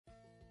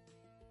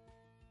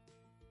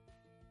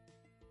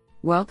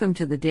Welcome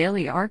to the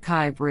Daily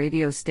Archive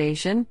radio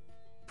station,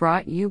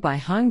 brought you by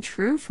Hung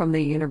Tru from the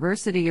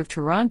University of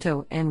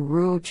Toronto and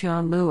Ruo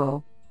Chan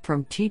Luo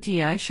from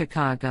TTI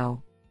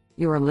Chicago.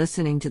 You are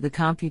listening to the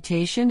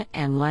Computation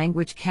and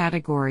Language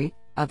category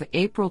of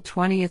April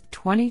 20,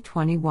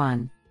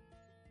 2021.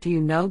 Do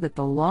you know that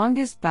the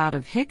longest bout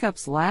of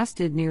hiccups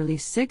lasted nearly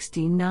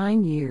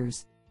 69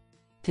 years?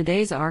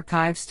 Today's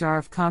archive star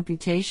of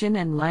computation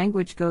and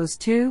language goes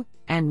to,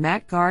 and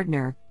Matt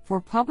Gardner, for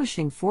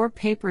publishing 4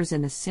 papers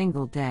in a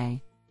single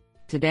day.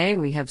 Today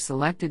we have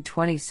selected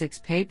 26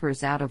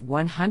 papers out of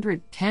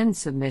 110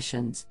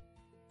 submissions.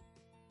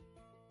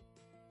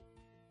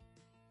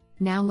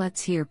 Now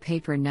let's hear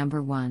paper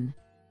number 1.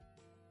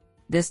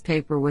 This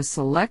paper was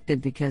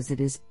selected because it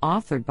is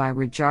authored by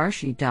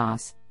Rajarshi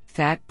Das,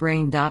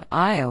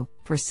 FatBrain.io,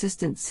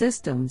 Persistent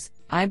Systems,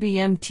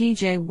 IBM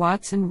T.J.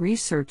 Watson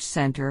Research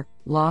Center,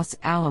 Los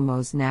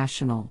Alamos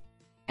National,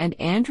 and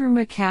Andrew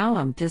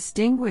McCallum,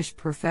 Distinguished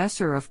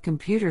Professor of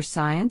Computer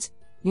Science,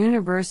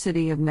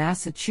 University of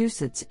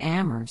Massachusetts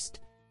Amherst.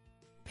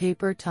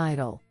 Paper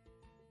title: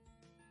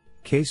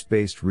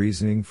 Case-based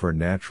reasoning for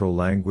natural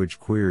language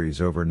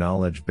queries over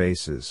knowledge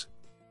bases.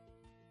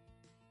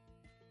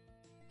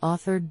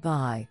 Authored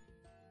by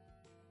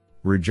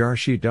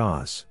Rajarshi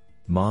Das,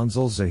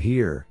 Monzil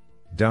Zahir,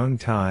 Dung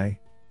Tai,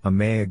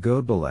 Amaya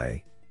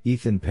Godbole,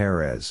 Ethan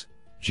Perez,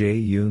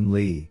 Jae-Yoon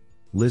Lee,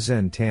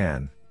 Lizen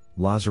Tan,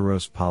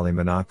 Lazaros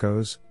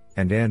Polymenakos,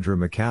 and Andrew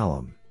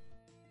McCallum.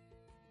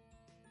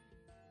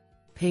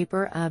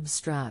 Paper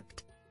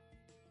abstract: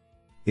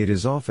 It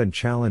is often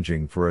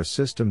challenging for a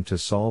system to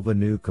solve a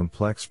new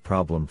complex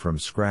problem from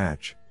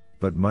scratch,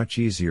 but much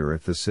easier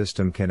if the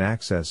system can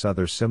access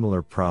other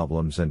similar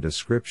problems and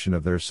description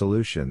of their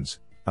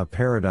solutions, a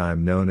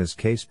paradigm known as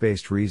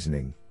case-based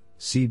reasoning,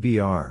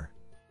 CBR.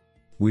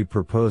 We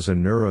propose a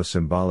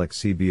neurosymbolic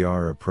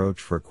CBR approach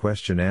for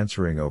question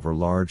answering over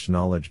large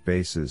knowledge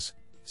bases,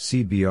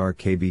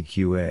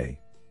 CBR-KBQA.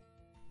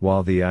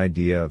 While the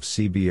idea of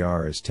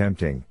CBR is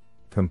tempting,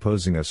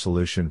 composing a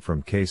solution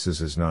from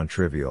cases is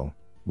non-trivial,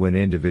 when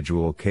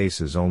individual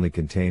cases only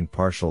contain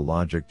partial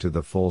logic to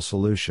the full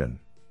solution.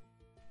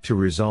 To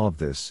resolve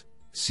this,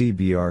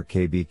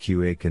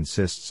 CBR-KBQA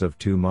consists of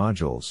 2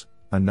 modules,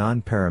 a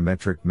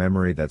non-parametric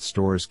memory that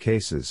stores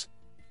cases,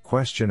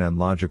 question and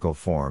logical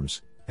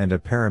forms, and a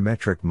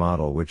parametric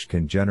model which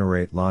can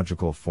generate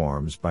logical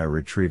forms by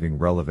retrieving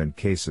relevant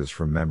cases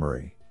from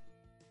memory.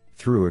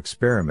 Through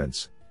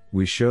experiments,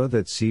 we show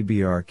that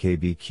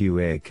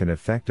CBR-KBQA can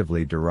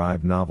effectively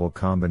derive novel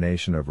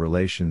combination of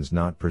relations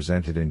not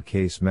presented in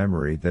case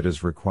memory that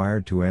is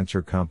required to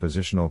answer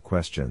compositional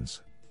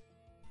questions.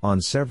 On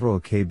several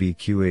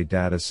KBQA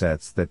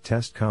datasets that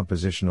test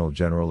compositional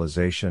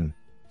generalization,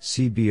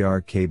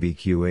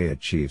 CBR-KBQA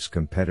achieves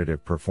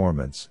competitive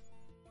performance.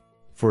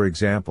 For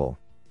example,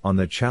 on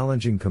the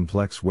challenging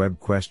complex web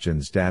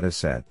questions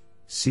dataset,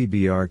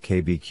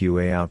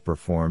 CBR-KBQA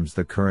outperforms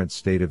the current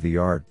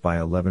state-of-the-art by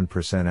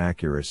 11%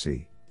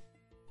 accuracy.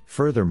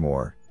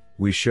 Furthermore,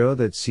 we show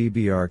that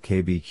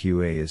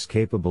CBR-KBQA is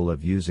capable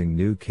of using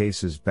new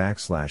cases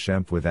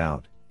 \emp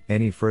without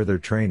any further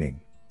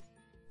training.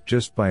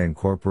 Just by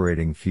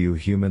incorporating few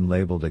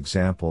human-labeled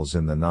examples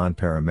in the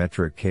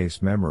non-parametric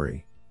case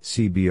memory,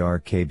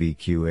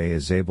 CBR-KBQA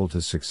is able to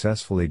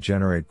successfully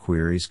generate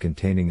queries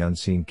containing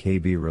unseen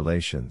KB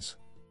relations.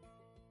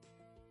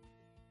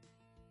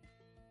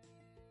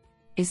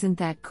 Isn't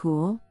that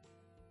cool?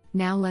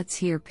 Now let's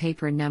hear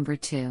paper number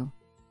 2.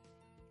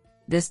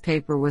 This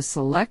paper was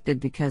selected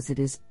because it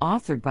is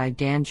authored by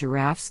Dan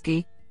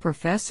Jurafsky,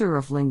 Professor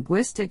of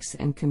Linguistics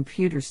and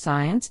Computer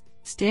Science,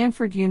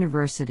 Stanford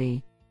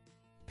University.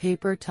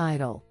 Paper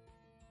title: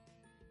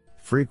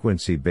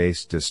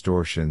 Frequency-based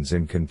distortions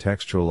in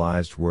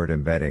contextualized word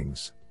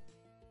embeddings.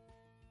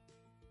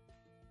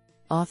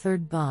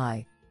 Authored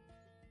by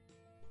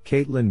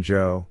Caitlin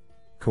Zhou,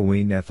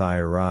 Kaween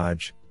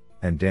Ethiraj,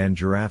 and Dan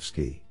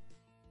Jurafsky.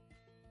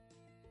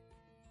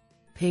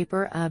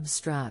 Paper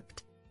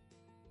abstract: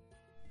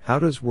 How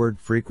does word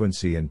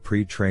frequency and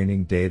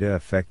pre-training data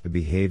affect the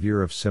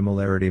behavior of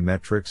similarity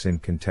metrics in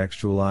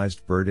contextualized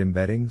word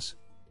embeddings?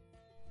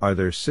 Are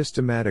there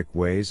systematic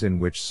ways in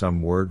which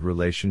some word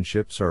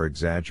relationships are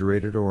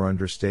exaggerated or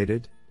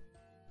understated?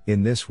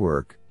 In this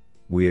work,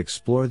 we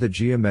explore the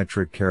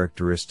geometric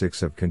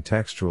characteristics of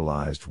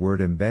contextualized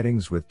word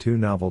embeddings with 2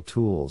 novel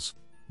tools.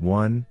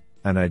 1.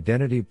 An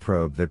identity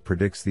probe that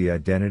predicts the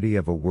identity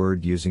of a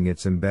word using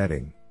its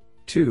embedding.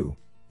 2.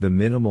 The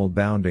minimal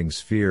bounding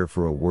sphere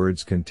for a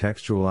word's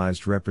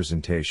contextualized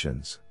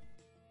representations.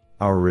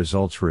 Our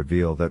results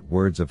reveal that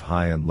words of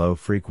high and low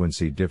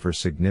frequency differ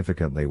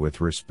significantly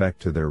with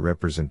respect to their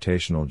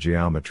representational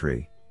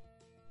geometry.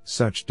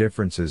 Such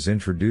differences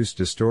introduce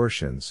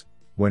distortions,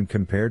 when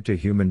compared to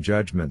human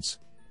judgments,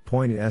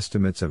 point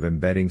estimates of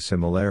embedding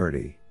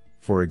similarity,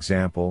 for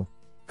example,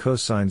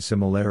 cosine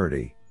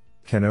similarity,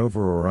 can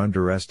over or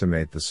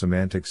underestimate the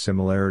semantic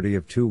similarity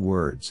of 2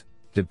 words,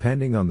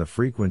 depending on the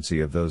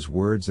frequency of those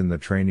words in the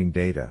training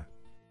data.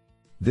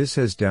 This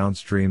has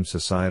downstream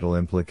societal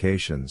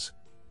implications,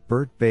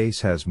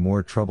 BERT-base has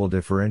more trouble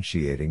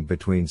differentiating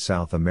between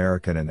South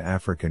American and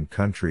African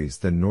countries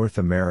than North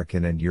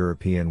American and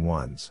European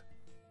ones.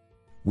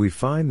 We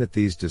find that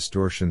these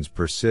distortions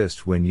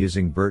persist when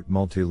using BERT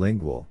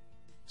multilingual,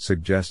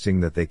 suggesting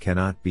that they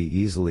cannot be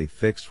easily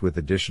fixed with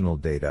additional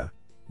data,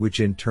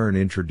 which in turn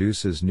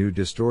introduces new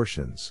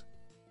distortions.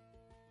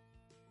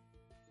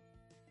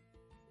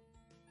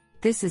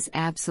 This is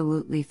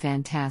absolutely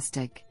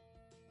fantastic.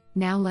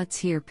 Now let's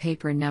hear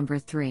paper number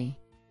 3.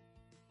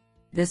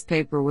 This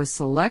paper was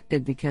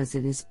selected because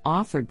it is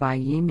authored by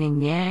Yiming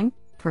Yang,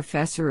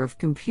 Professor of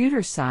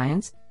Computer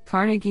Science,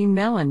 Carnegie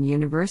Mellon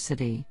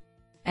University,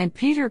 and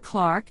Peter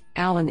Clark,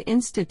 Allen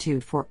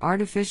Institute for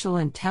Artificial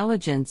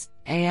Intelligence,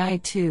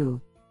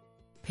 AI2.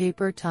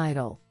 Paper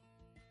title: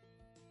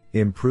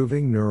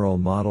 Improving Neural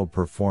Model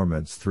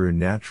Performance Through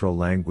Natural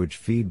Language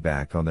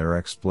Feedback on Their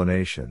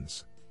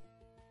Explanations.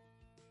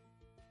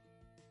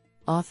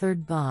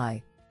 Authored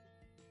by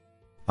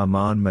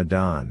Aman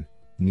Madan,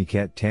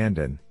 Niket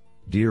Tandon,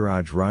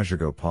 Dheeraj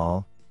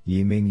Rajagopal,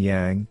 Yiming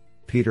Yang,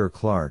 Peter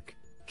Clark,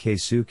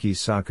 Keisuke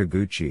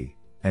Sakaguchi,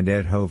 and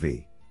Ed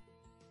Hovey.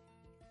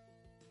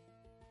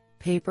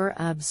 Paper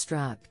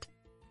abstract: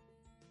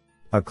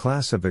 A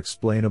class of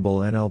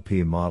explainable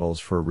NLP models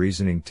for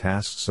reasoning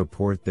tasks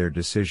support their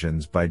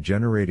decisions by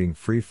generating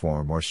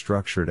freeform or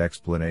structured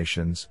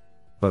explanations,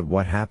 but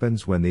what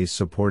happens when these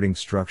supporting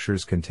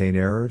structures contain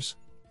errors?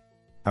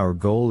 Our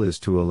goal is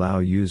to allow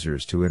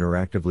users to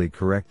interactively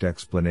correct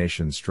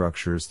explanation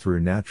structures through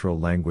natural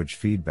language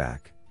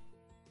feedback.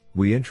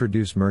 We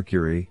introduce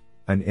Mercury,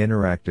 an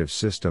interactive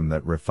system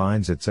that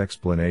refines its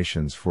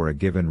explanations for a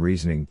given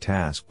reasoning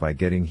task by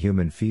getting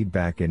human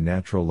feedback in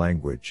natural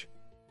language.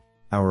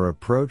 Our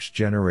approach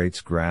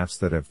generates graphs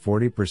that have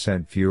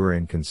 40% fewer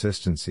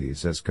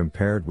inconsistencies as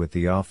compared with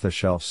the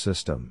off-the-shelf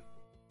system.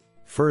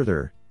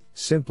 Further,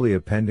 simply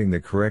appending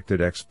the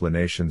corrected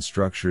explanation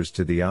structures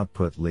to the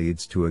output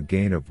leads to a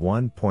gain of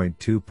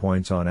 1.2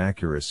 points on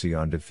accuracy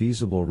on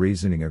defeasible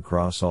reasoning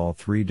across all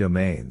 3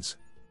 domains.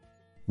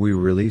 We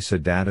release a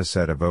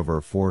dataset of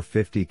over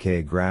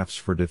 450K graphs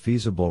for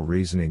defeasible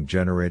reasoning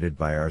generated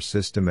by our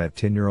system at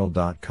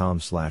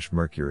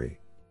tineural.com/mercury.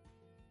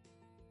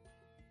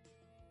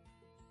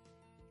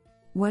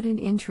 What an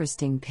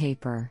interesting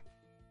paper.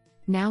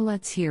 Now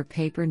let's hear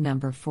paper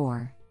number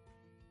 4.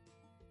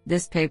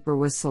 This paper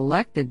was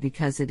selected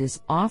because it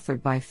is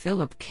authored by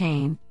Philip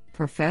Kane,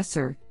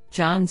 Professor,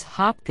 Johns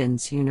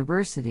Hopkins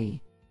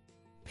University.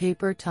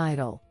 Paper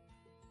title: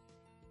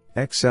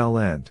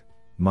 XLENT,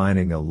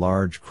 Mining a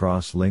Large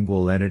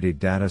Cross-Lingual Entity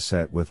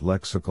Dataset with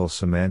Lexical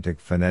Semantic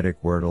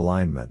Phonetic Word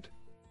Alignment.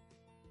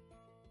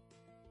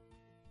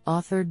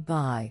 Authored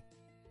by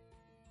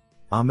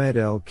Ahmed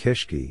El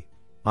Kishki,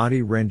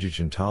 Adi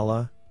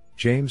Renjijantala,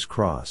 James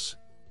Cross,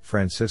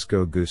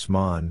 Francisco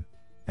Guzman,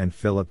 and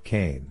Philip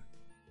Kane.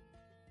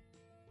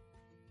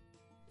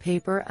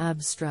 Paper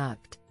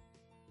abstract: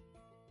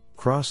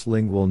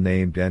 Cross-lingual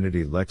named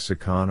entity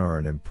lexicon are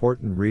an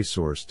important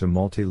resource to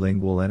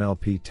multilingual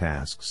NLP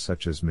tasks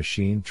such as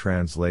machine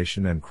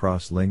translation and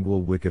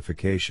cross-lingual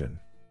wikification.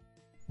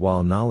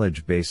 While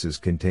knowledge bases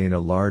contain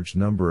a large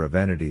number of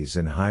entities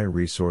in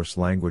high-resource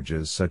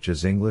languages such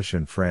as English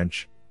and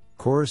French,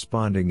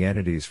 corresponding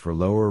entities for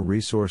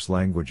lower-resource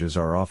languages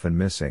are often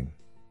missing.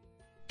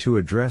 To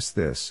address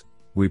this,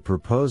 we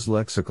propose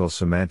Lexical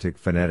Semantic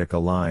Phonetic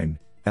Align,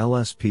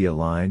 LSP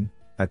Align,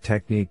 a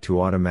technique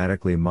to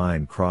automatically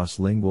mine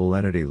cross-lingual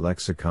entity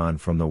lexicon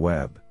from the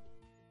web.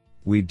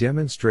 We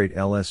demonstrate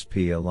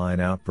LSP Align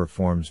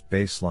outperforms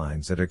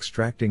baselines at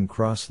extracting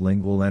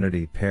cross-lingual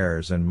entity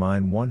pairs and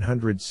mine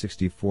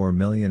 164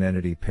 million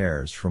entity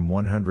pairs from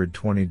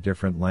 120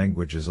 different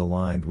languages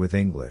aligned with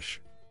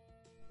English.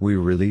 We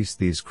release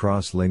these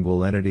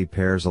cross-lingual entity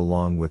pairs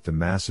along with the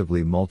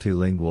massively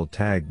multilingual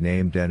tag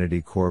named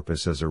entity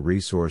corpus as a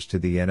resource to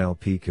the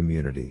NLP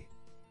community.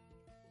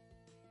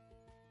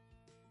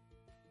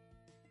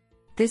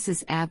 This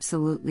is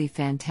absolutely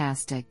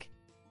fantastic.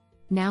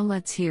 Now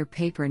let's hear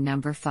paper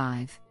number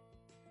 5.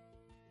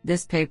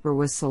 This paper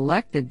was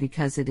selected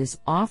because it is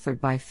authored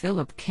by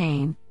Philip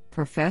Kane,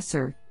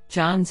 Professor,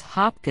 Johns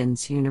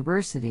Hopkins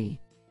University.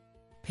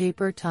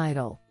 Paper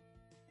title: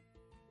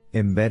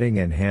 Embedding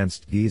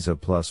Enhanced Giza++,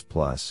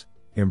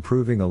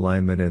 Improving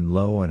Alignment in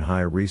Low and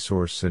High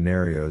Resource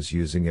Scenarios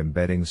Using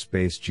Embedding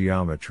Space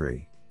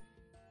Geometry.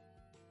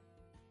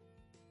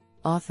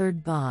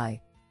 Authored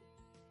by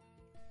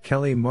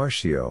Kelly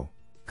Marcio,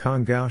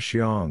 Konggao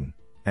Xiong,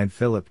 and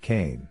Philip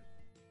Kane.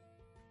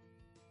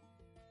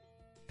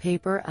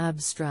 Paper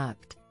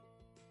abstract: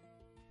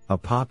 A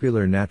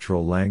popular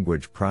natural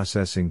language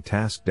processing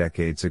task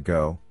decades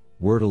ago,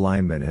 word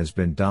alignment has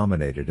been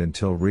dominated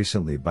until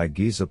recently by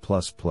Giza++,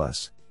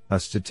 a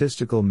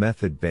statistical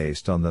method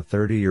based on the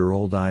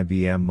 30-year-old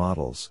IBM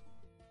models.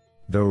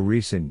 Though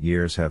recent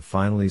years have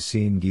finally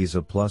seen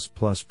Giza++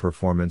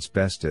 performance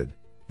bested,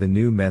 the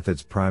new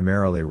methods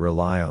primarily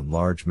rely on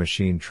large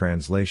machine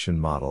translation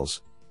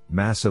models,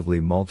 massively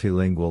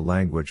multilingual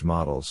language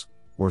models,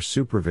 or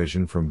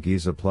supervision from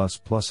Giza++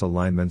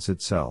 alignments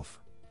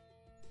itself.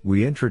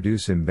 We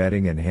introduce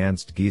embedding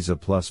enhanced Giza++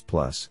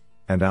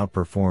 and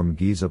outperform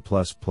Giza++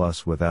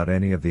 without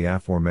any of the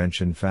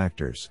aforementioned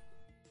factors.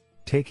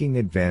 Taking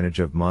advantage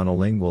of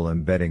monolingual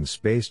embedding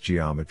space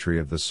geometry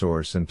of the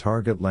source and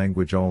target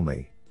language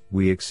only,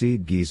 we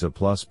exceed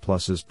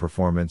Giza++'s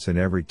performance in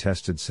every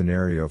tested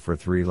scenario for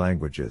 3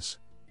 languages.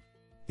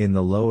 In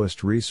the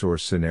lowest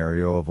resource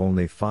scenario of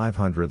only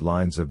 500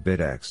 lines of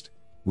bittext,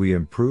 we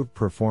improve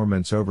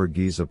performance over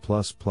Giza++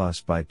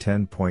 by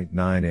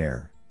 10.9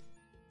 AIR.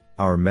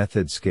 Our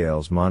method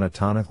scales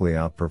monotonically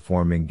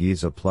outperforming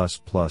Giza++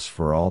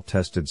 for all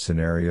tested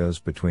scenarios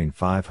between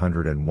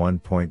 500 and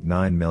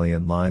 1.9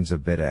 million lines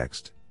of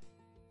bittext.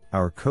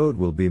 Our code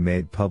will be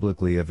made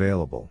publicly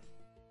available.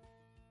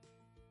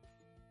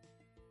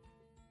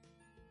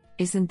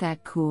 Isn't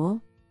that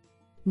cool?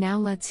 Now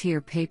let's hear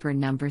paper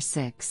number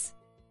 6.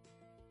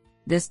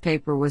 This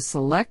paper was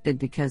selected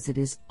because it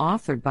is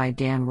authored by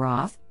Dan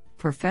Roth,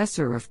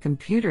 Professor of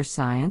Computer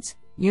Science,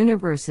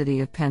 University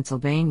of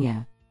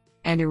Pennsylvania,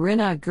 and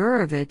Irina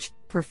Gurevich,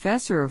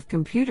 Professor of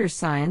Computer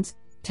Science,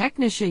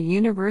 Technische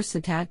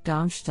Universität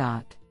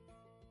Darmstadt.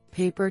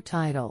 Paper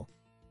title: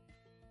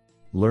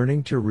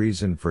 Learning to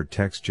Reason for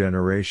Text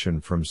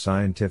Generation from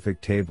Scientific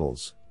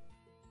Tables.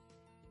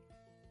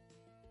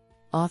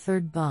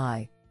 Authored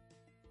by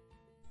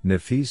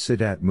Nafis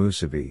Sadat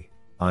Mousavi,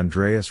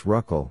 Andreas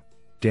Ruckel,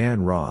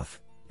 Dan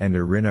Roth, and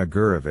Irina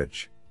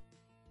Gurevich.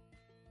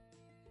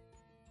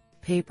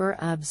 Paper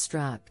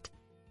abstract: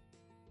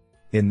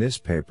 In this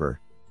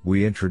paper,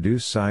 we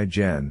introduce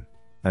SciGen,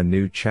 a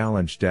new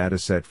challenge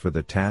dataset for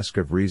the task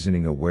of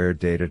reasoning-aware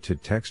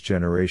data-to-text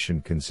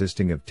generation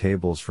consisting of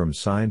tables from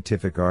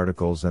scientific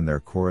articles and their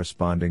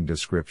corresponding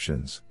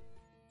descriptions.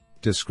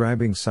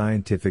 Describing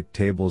scientific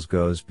tables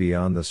goes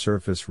beyond the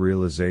surface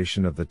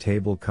realization of the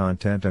table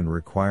content and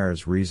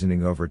requires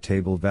reasoning over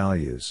table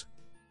values.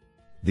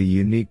 The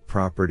unique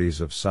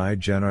properties of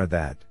SciGen are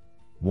that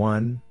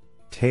 1.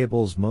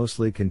 Tables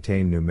mostly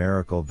contain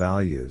numerical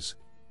values,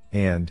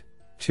 and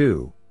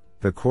 2.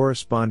 The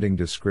corresponding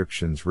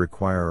descriptions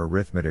require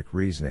arithmetic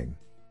reasoning.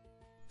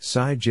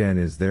 SciGen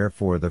is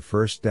therefore the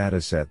first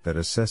dataset that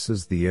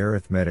assesses the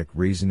arithmetic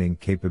reasoning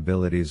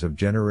capabilities of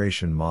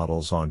generation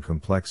models on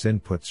complex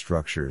input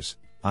structures,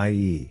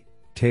 i.e.,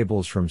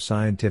 tables from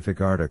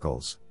scientific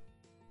articles.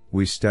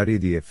 We study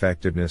the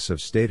effectiveness of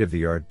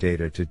state-of-the-art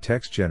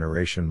data-to-text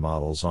generation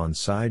models on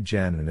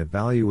SciGen and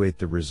evaluate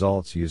the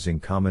results using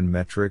common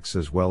metrics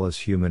as well as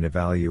human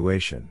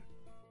evaluation.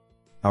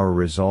 Our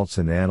results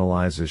and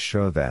analyses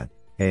show that,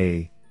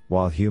 a.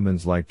 While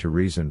humans like to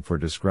reason for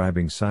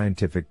describing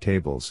scientific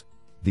tables,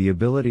 the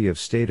ability of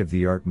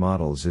state-of-the-art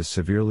models is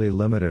severely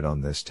limited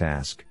on this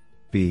task.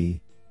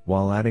 B.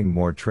 While adding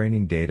more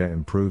training data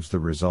improves the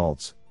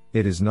results,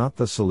 it is not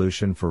the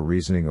solution for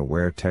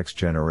reasoning-aware text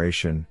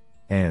generation.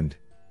 And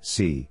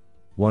c.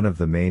 One of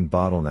the main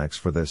bottlenecks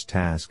for this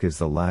task is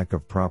the lack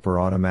of proper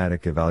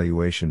automatic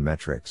evaluation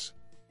metrics.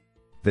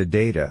 The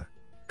data,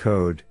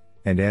 code,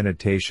 and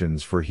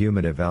annotations for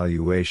human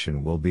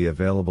evaluation will be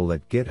available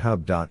at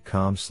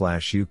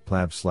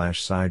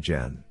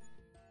github.com/uclab/SciGen.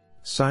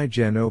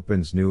 SciGen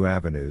opens new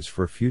avenues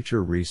for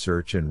future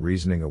research in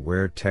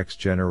reasoning-aware text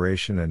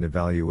generation and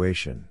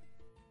evaluation.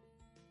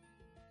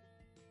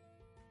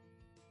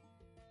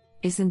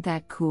 Isn't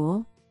that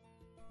cool?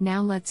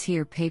 Now let's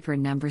hear paper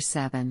number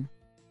 7.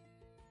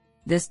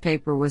 This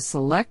paper was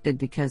selected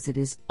because it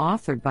is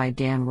authored by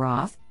Dan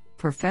Roth,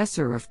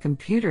 Professor of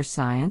Computer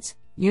Science,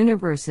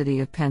 University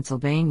of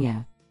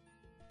Pennsylvania.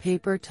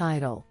 Paper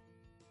title: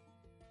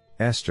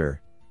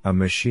 Esther, a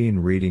machine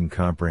reading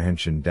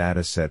comprehension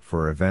dataset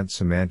for event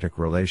semantic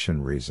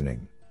relation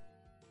reasoning.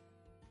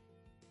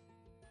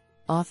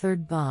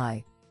 Authored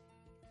by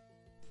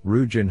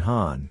Rujin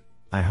Han,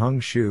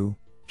 Iheng Xu,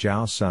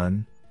 Zhao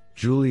Sun,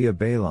 Julia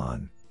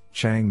Bailon,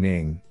 Chang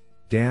Ning,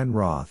 Dan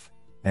Roth,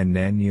 and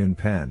Nanyun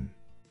Pen.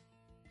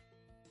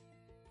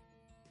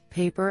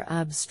 Paper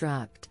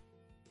abstract: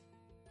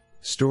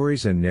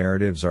 Stories and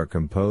narratives are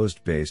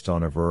composed based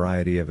on a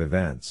variety of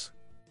events.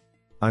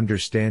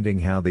 Understanding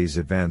how these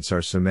events are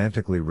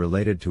semantically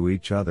related to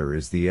each other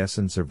is the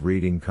essence of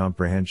reading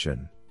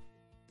comprehension.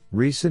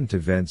 Recent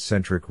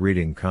event-centric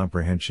reading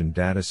comprehension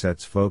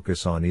datasets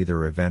focus on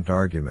either event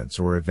arguments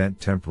or event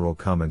temporal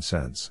common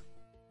sense.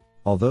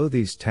 Although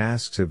these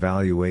tasks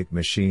evaluate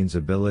machines'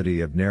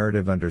 ability of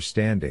narrative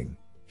understanding,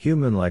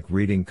 human-like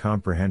reading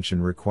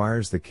comprehension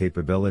requires the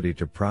capability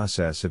to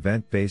process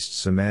event-based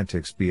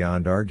semantics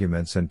beyond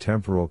arguments and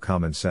temporal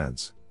common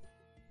sense.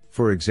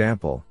 For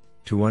example,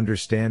 to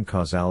understand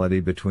causality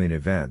between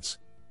events,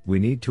 we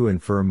need to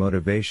infer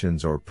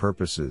motivations or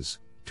purposes.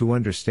 To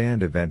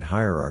understand event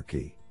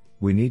hierarchy,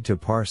 we need to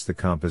parse the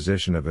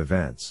composition of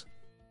events.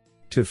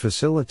 To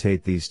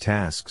facilitate these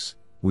tasks,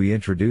 we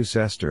introduce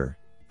Esther,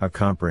 a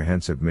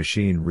comprehensive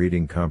machine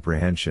reading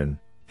comprehension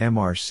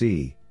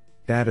 (MRC)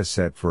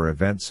 dataset for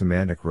event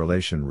semantic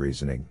relation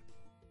reasoning.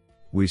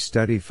 We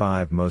study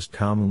 5 most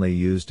commonly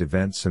used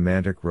event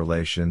semantic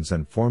relations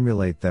and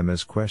formulate them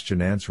as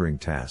question answering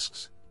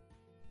tasks.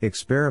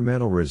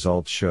 Experimental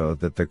results show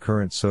that the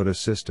current SOTA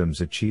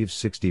systems achieve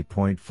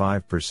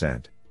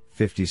 60.5%,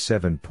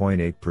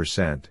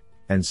 57.8%,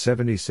 and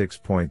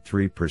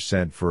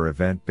 76.3% for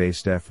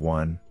event-based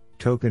F1,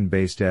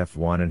 token-based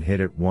F1 and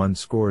hit-at-1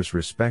 scores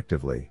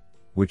respectively,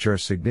 which are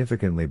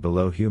significantly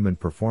below human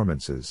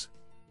performances.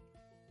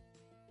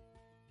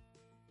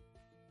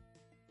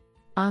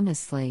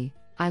 Honestly,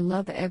 I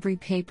love every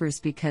papers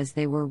because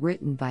they were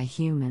written by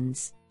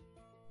humans.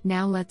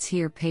 Now let's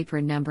hear paper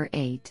number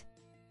 8.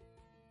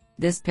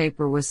 This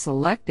paper was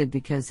selected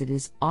because it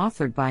is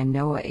authored by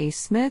Noah A.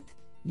 Smith,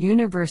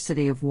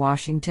 University of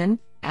Washington,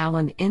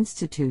 Allen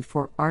Institute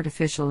for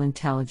Artificial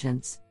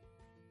Intelligence.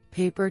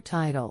 Paper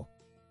title: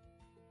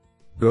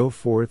 Go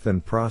Forth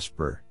and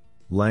Prosper,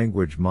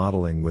 Language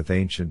Modeling with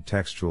Ancient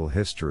Textual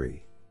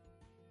History.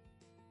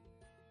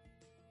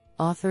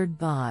 Authored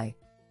by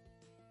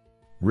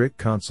Rick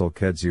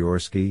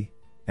Konsul-Kedziorsky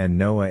and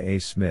Noah A.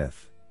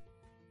 Smith.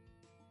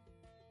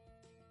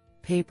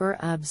 Paper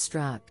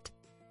abstract: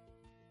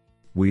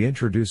 We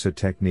introduce a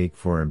technique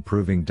for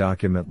improving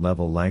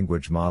document-level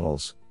language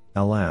models,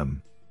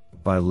 LM,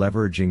 by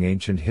leveraging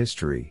ancient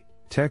history,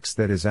 text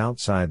that is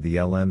outside the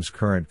LM's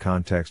current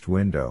context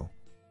window.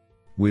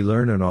 We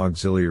learn an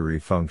auxiliary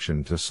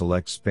function to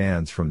select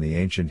spans from the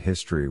ancient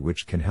history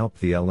which can help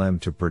the LM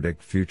to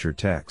predict future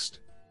text.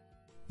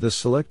 The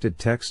selected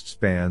text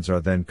spans are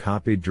then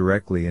copied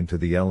directly into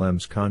the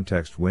LM's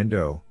context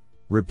window,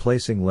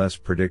 replacing less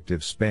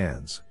predictive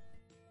spans.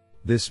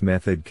 This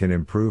method can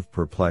improve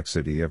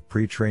perplexity of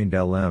pre-trained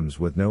LMs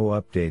with no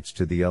updates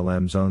to the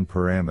LM's own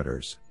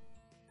parameters.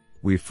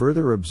 We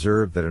further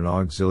observe that an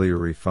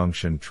auxiliary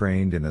function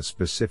trained in a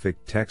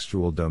specific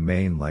textual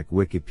domain like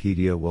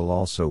Wikipedia will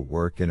also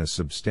work in a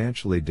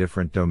substantially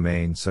different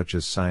domain such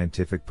as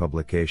scientific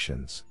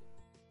publications.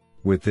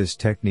 With this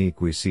technique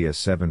we see a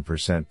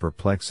 7%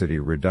 perplexity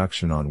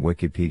reduction on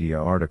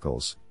Wikipedia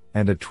articles,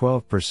 and a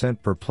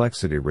 12%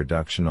 perplexity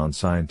reduction on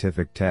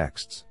scientific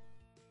texts.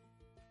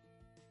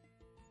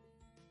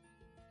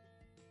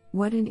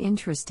 What an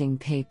interesting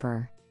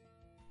paper.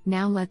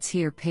 Now let's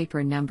hear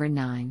paper number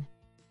 9.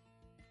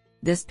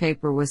 This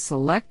paper was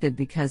selected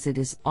because it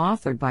is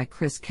authored by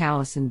Chris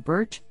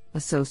Callison-Birch,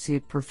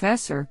 Associate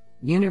Professor,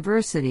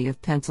 University of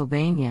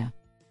Pennsylvania.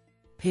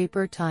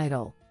 Paper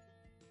title: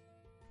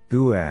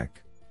 GUAC,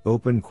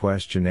 Open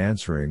Question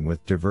Answering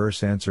with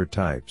Diverse Answer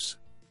Types.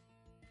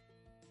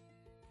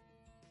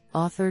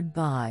 Authored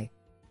by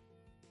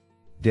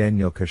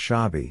Daniel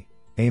Khoshabi,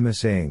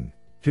 Amos Ng,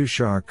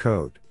 Tushar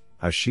Kote,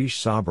 Ashish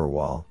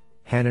Sabharwal,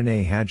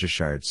 Hanane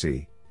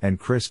Hajishardsi, and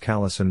Chris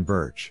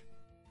Callison-Birch.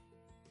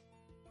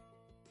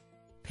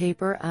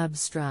 Paper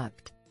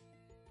abstract: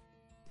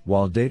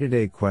 While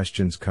day-to-day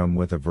questions come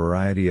with a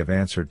variety of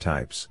answer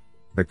types,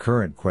 the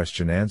current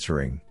question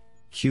answering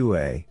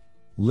QA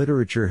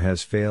literature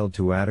has failed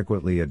to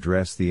adequately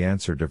address the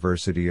answer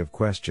diversity of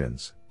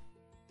questions.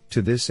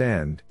 To this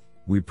end,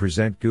 we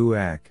present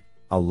GUAC,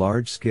 a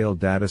large-scale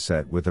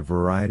dataset with a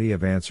variety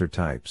of answer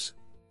types.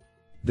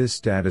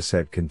 This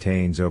dataset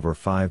contains over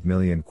 5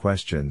 million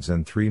questions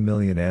and 3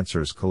 million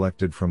answers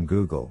collected from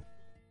Google.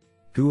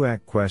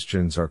 GUAC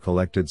questions are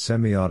collected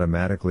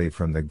semi-automatically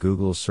from the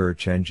Google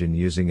search engine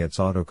using its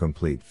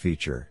autocomplete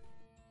feature.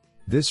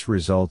 This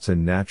results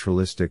in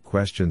naturalistic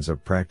questions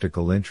of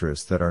practical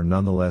interest that are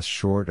nonetheless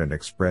short and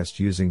expressed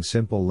using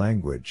simple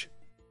language.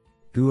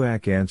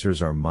 GUAC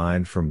answers are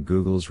mined from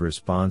Google's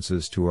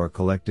responses to our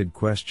collected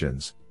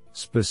questions,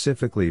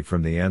 specifically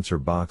from the answer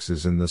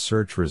boxes in the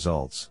search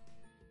results.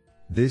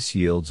 This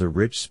yields a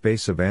rich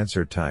space of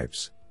answer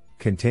types,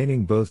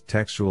 containing both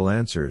textual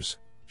answers,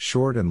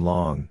 short and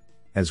long,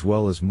 as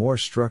well as more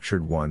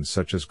structured ones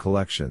such as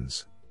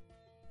collections.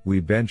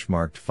 We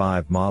benchmarked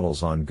 5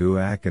 models on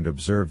GUAC and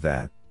observed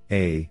that,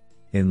 a.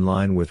 in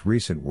line with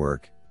recent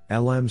work,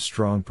 LM's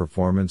strong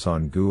performance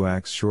on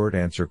GUAC's short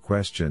answer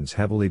questions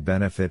heavily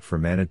benefit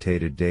from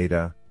annotated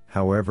data,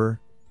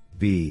 however,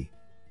 b.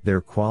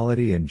 their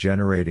quality in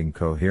generating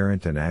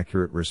coherent and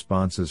accurate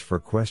responses for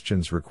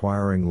questions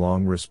requiring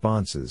long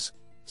responses,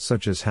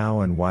 such as how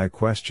and why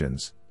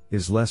questions,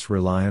 is less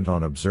reliant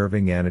on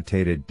observing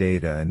annotated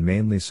data and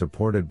mainly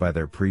supported by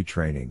their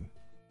pre-training.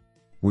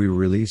 We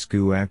release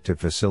GUAC to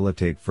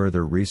facilitate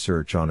further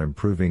research on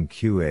improving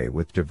QA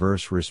with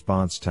diverse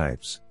response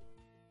types.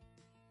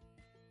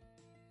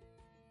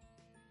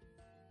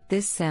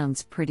 This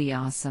sounds pretty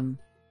awesome.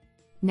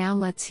 Now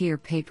let's hear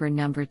paper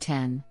number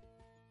 10.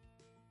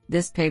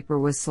 This paper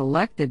was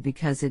selected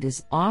because it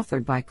is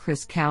authored by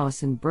Chris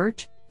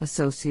Callison-Birch,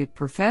 Associate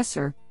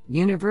Professor,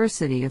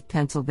 University of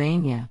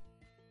Pennsylvania.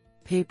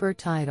 Paper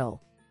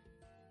title: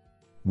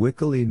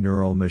 Wikili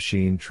Neural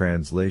Machine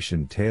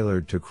Translation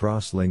Tailored to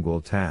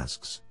Cross-Lingual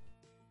Tasks.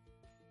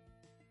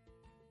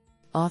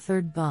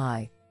 Authored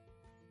by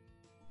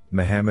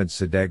Mohammad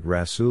Sadegh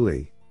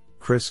Rassouli,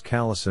 Chris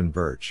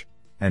Callison-Birch,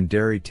 and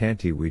Dari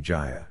Tanti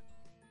Wijaya.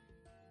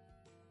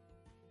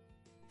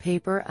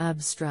 Paper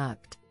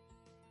abstract: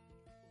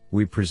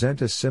 We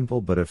present a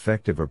simple but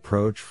effective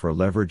approach for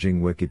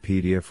leveraging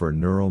Wikipedia for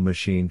neural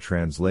machine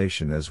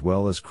translation as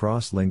well as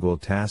cross-lingual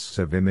tasks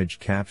of image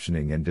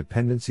captioning and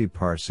dependency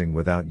parsing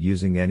without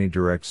using any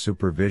direct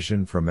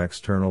supervision from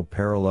external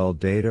parallel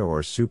data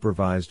or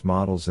supervised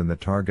models in the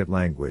target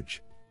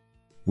language.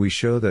 We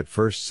show that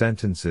first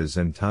sentences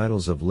and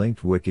titles of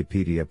linked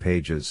Wikipedia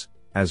pages,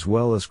 as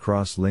well as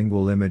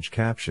cross-lingual image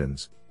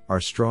captions, are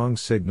strong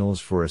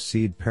signals for a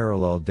seed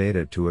parallel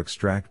data to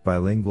extract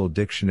bilingual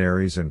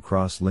dictionaries and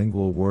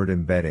cross-lingual word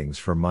embeddings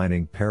for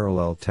mining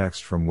parallel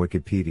text from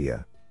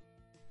Wikipedia.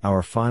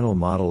 Our final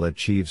model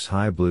achieves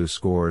high BLEU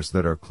scores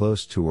that are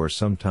close to or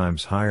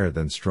sometimes higher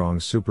than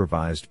strong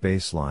supervised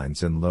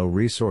baselines in low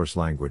resource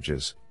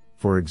languages,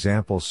 for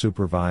example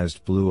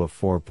supervised BLEU of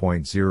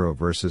 4.0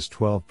 versus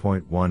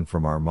 12.1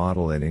 from our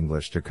model in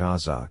English to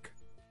Kazakh.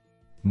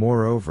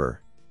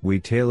 Moreover, we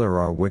tailor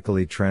our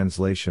Wikily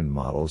translation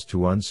models to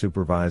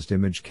unsupervised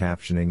image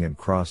captioning and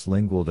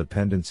cross-lingual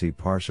dependency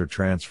parser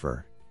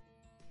transfer.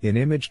 In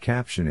image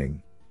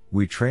captioning,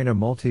 we train a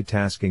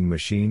multitasking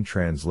machine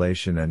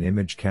translation and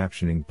image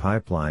captioning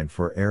pipeline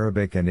for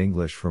Arabic and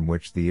English from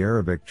which the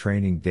Arabic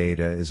training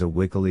data is a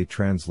Wikily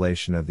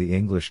translation of the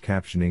English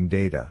captioning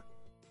data.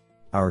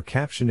 Our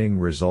captioning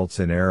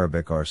results in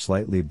Arabic are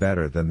slightly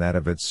better than that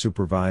of its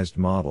supervised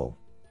model.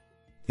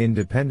 In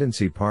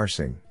dependency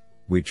parsing,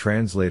 we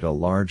translate a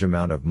large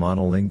amount of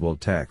monolingual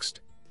text,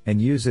 and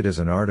use it as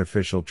an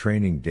artificial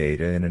training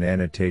data in an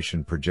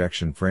annotation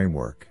projection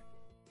framework.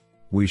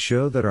 We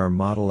show that our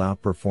model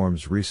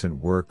outperforms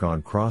recent work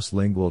on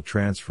cross-lingual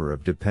transfer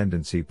of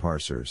dependency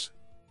parsers.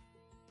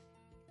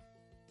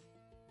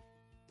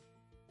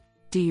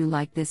 Do you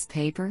like this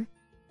paper?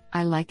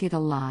 I like it a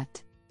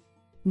lot.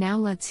 Now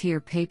let's hear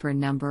paper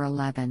number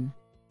 11.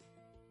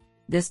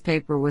 This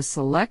paper was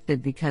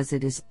selected because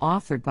it is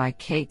authored by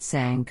Kate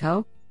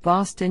Sanko,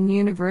 Boston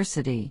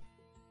University.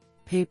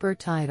 Paper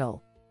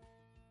title: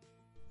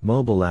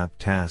 Mobile App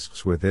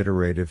Tasks with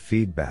Iterative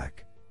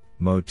Feedback,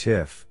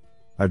 MOTIF,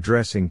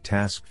 Addressing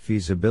Task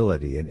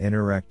Feasibility in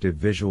Interactive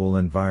Visual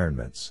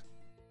Environments.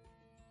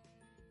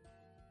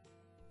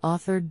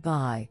 Authored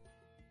by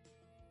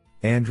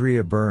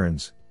Andrea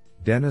Burns,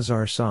 Deniz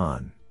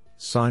Arsan,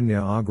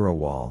 Sonia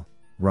Agrawal,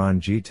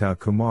 Ranjita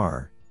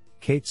Kumar,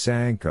 Kate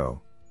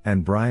Sanko,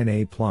 and Brian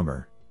A.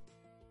 Plummer.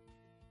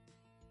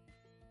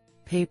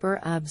 Paper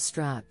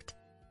abstract: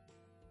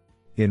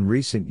 In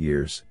recent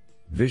years,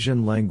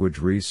 vision language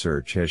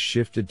research has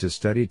shifted to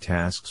study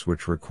tasks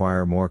which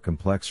require more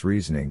complex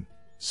reasoning,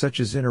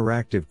 such as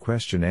interactive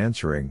question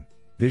answering,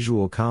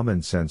 visual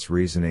common sense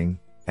reasoning,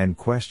 and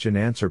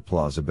question-answer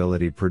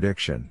plausibility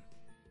prediction.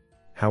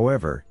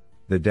 However,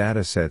 the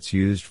datasets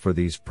used for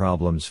these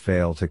problems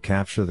fail to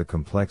capture the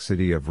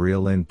complexity of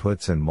real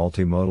inputs and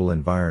multimodal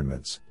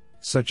environments,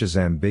 such as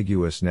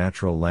ambiguous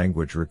natural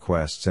language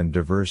requests and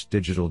diverse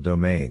digital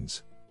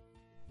domains.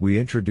 We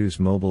introduce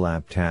mobile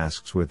app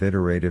tasks with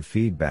iterative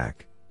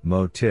feedback,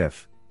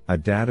 MOTIF, a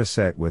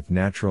dataset with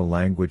natural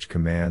language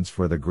commands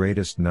for the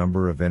greatest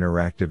number of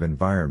interactive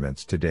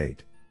environments to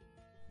date.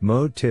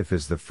 MOTIF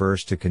is the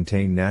first to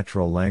contain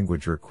natural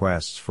language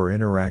requests for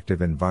interactive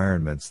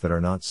environments that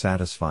are not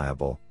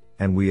satisfiable,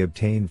 and we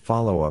obtain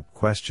follow-up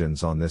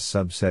questions on this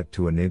subset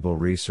to enable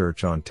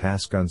research on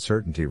task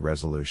uncertainty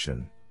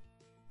resolution.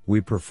 We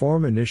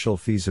perform initial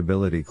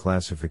feasibility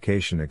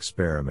classification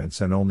experiments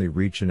and only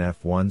reach an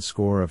F1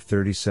 score of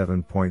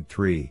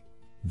 37.3,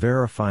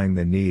 verifying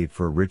the need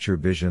for richer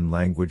vision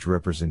language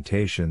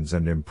representations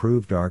and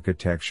improved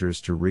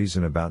architectures to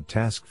reason about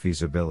task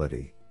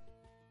feasibility.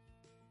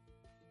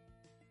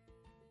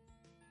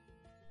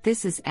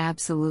 This is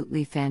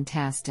absolutely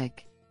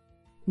fantastic.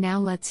 Now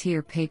let's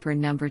hear paper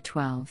number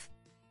 12.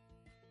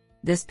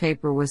 This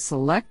paper was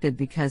selected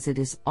because it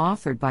is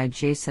authored by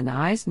Jason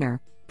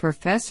Eisner,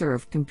 Professor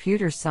of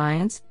Computer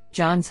Science,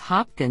 Johns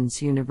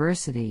Hopkins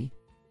University.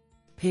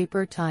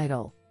 Paper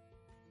title: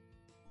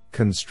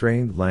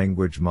 Constrained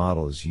language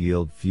models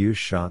yield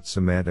few-shot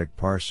semantic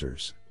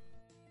parsers.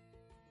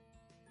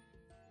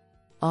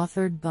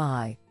 Authored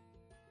by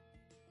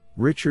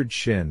Richard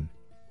Shin,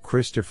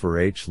 Christopher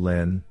H.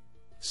 Lin,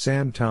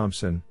 Sam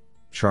Thompson,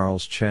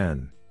 Charles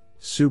Chen,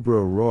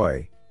 Subro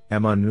Roy,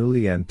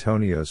 Emanuele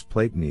Antonios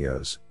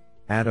Platinios,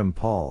 Adam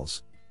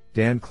Pauls,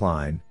 Dan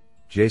Klein,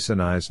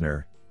 Jason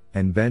Eisner,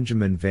 and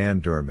Benjamin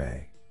van der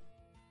Mee.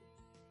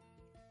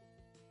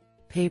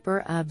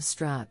 Paper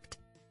abstract: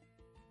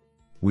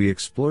 We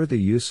explore the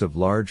use of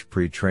large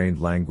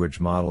pre-trained language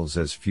models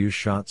as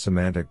few-shot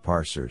semantic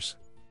parsers.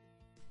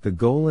 The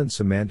goal in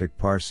semantic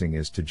parsing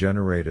is to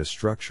generate a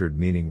structured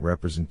meaning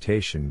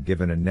representation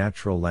given a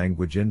natural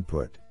language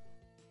input.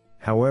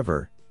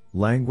 However,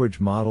 language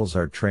models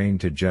are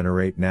trained to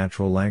generate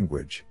natural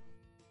language.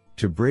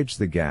 To bridge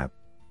the gap,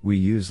 we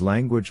use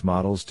language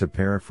models to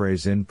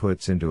paraphrase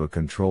inputs into a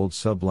controlled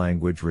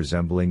sublanguage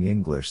resembling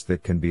English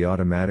that can be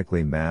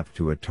automatically mapped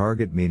to a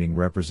target meaning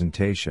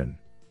representation.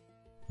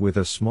 With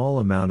a small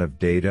amount of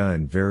data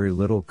and very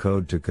little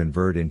code to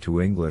convert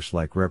into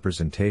English-like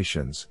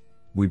representations,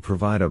 We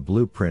provide a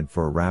blueprint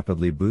for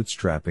rapidly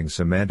bootstrapping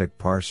semantic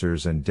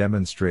parsers and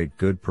demonstrate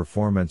good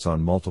performance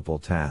on multiple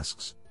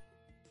tasks.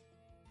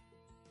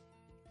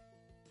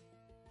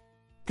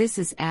 This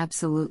is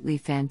absolutely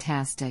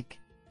fantastic.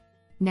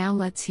 Now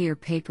let's hear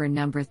paper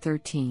number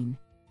 13.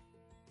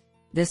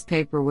 This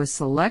paper was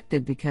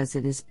selected because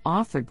it is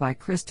authored by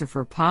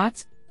Christopher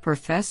Potts,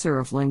 Professor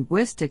of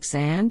Linguistics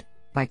and,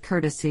 by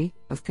courtesy,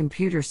 of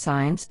Computer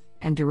Science,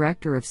 and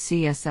Director of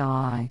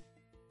CSLI.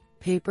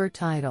 Paper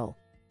title: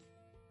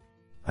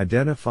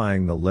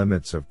 Identifying the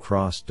limits of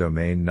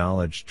cross-domain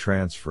knowledge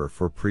transfer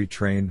for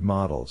pre-trained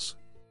models.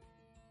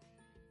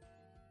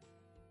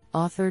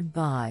 Authored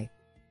by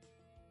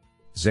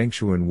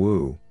Zhengxuan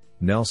Wu,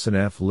 Nelson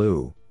F.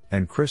 Liu,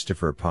 and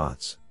Christopher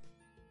Potts.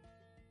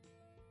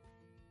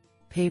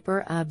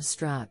 Paper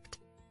abstract: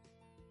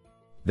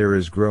 There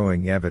is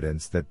growing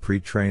evidence that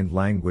pre-trained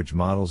language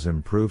models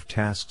improve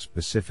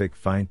task-specific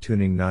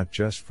fine-tuning not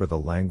just for the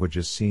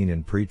languages seen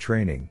in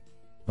pre-training,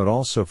 but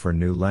also for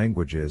new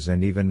languages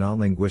and even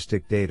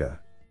non-linguistic data.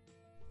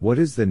 What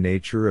is the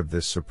nature of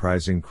this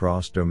surprising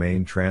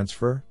cross-domain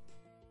transfer?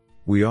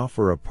 We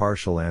offer a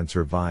partial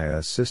answer via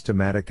a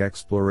systematic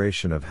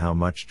exploration of how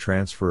much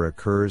transfer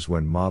occurs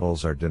when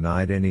models are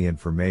denied any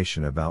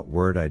information about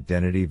word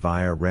identity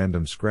via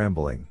random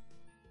scrambling.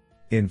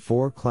 In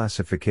 4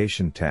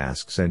 classification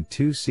tasks and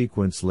 2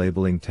 sequence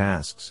labeling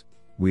tasks,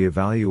 we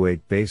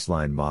evaluate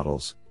baseline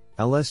models,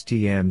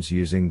 LSTMs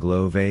using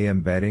GloveA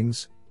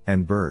embeddings,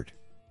 and BERT.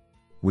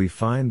 We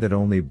find that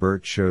only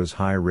BERT shows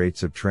high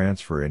rates of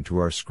transfer into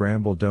our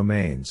scramble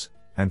domains,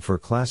 and for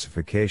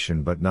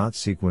classification but not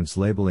sequence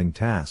labeling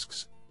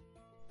tasks.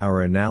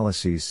 Our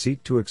analyses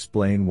seek to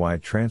explain why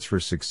transfer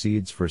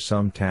succeeds for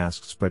some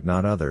tasks but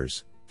not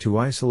others, to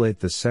isolate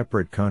the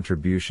separate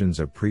contributions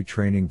of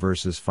pre-training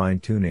versus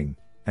fine-tuning,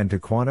 and to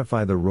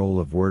quantify the role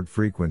of word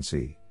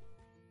frequency.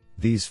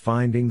 These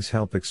findings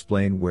help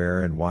explain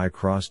where and why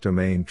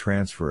cross-domain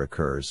transfer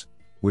occurs,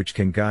 which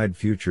can guide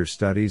future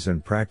studies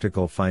and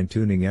practical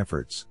fine-tuning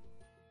efforts.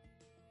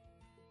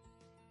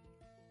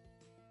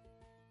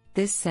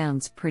 This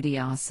sounds pretty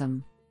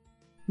awesome.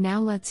 Now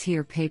let's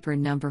hear paper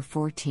number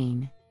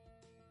 14.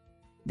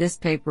 This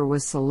paper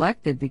was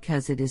selected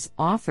because it is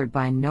authored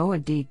by Noah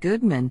D.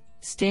 Goodman,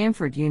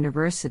 Stanford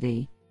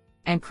University,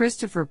 and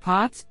Christopher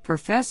Potts,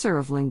 Professor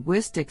of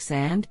Linguistics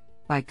and,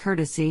 by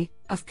courtesy,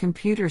 of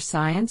Computer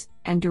Science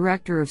and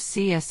Director of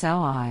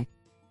CSLI.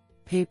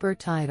 Paper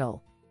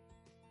title: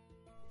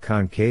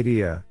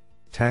 Concadia,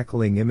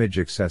 Tackling Image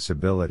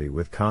Accessibility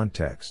with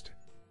Context.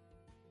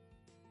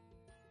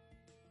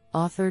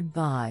 Authored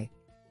by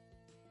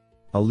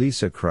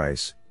Elisa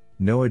Kreis,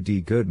 Noah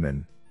D.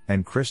 Goodman,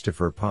 and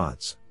Christopher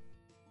Potts.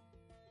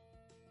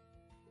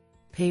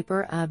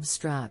 Paper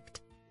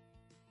abstract: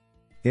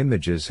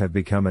 Images have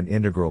become an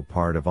integral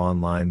part of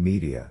online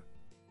media.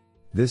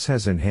 This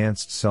has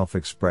enhanced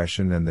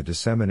self-expression and the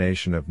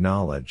dissemination of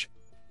knowledge,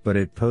 but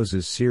it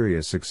poses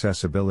serious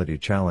accessibility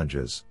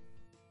challenges.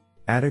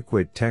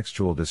 Adequate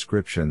textual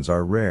descriptions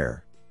are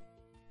rare.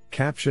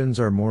 Captions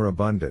are more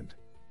abundant,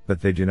 but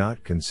they do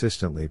not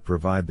consistently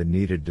provide the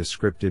needed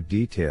descriptive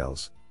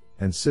details,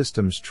 and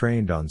systems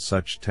trained on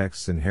such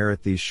texts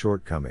inherit these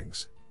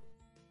shortcomings.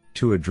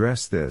 To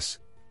address this,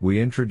 we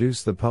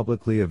introduce the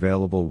publicly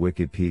available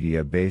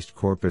Wikipedia-based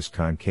corpus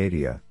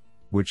Concadia,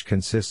 which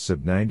consists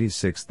of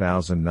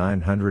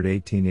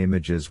 96,918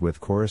 images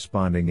with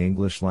corresponding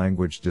English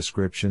language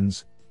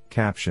descriptions,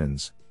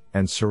 captions,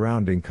 and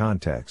surrounding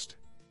context.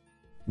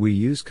 We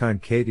use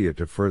Concadia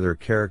to further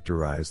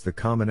characterize the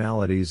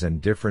commonalities and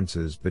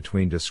differences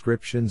between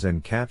descriptions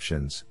and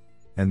captions,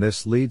 and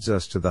this leads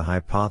us to the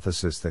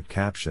hypothesis that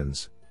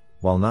captions,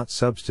 while not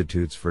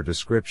substitutes for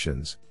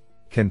descriptions,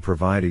 can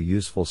provide a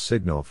useful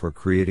signal for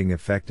creating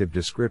effective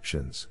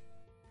descriptions.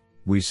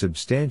 We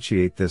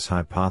substantiate this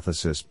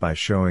hypothesis by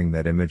showing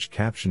that image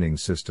captioning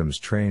systems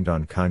trained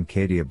on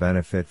Concadia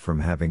benefit from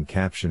having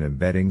caption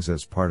embeddings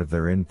as part of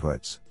their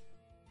inputs.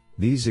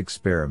 These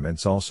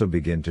experiments also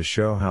begin to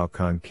show how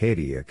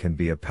Concadia can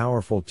be a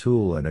powerful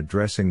tool in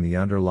addressing the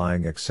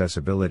underlying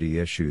accessibility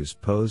issues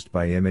posed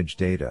by image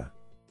data.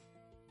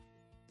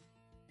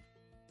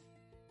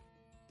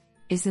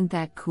 Isn't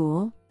that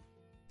cool?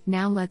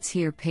 Now let's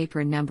hear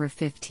paper number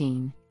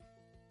 15.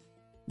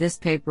 This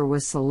paper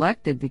was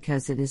selected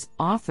because it is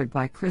authored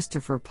by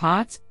Christopher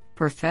Potts,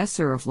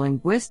 Professor of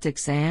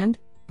Linguistics and,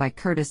 by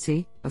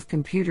courtesy, of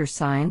Computer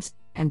Science,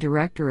 and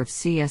Director of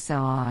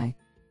CSLI.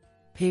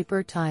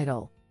 Paper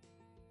title: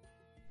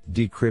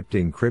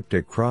 Decrypting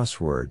Cryptic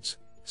Crosswords,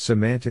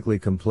 Semantically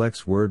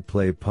Complex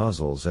Wordplay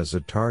Puzzles as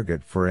a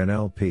Target for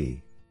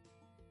NLP.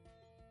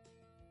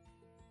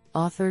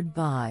 Authored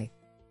by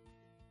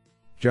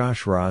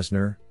Josh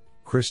Rosner,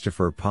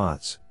 Christopher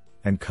Potts,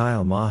 and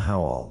Kyle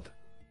Mahowald.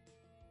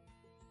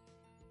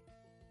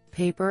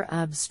 Paper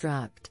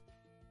abstract: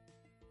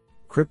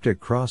 Cryptic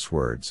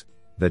crosswords,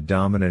 the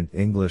dominant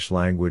English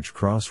language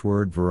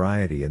crossword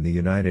variety in the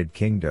United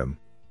Kingdom,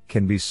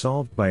 can be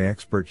solved by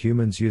expert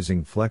humans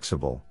using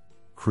flexible,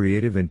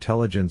 creative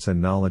intelligence and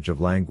knowledge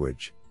of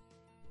language.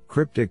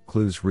 Cryptic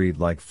clues read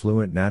like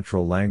fluent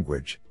natural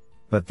language,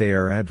 but they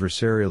are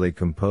adversarially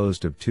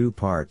composed of two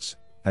parts,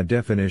 a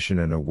definition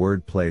and a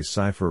wordplay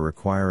cipher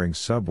requiring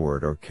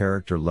subword or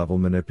character level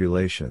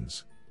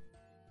manipulations.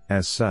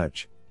 As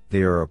such,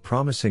 they are a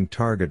promising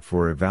target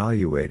for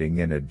evaluating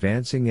and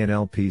advancing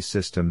NLP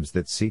systems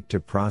that seek to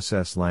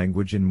process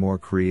language in more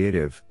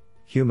creative,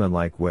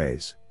 human-like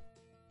ways.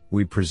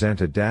 We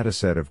present a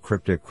dataset of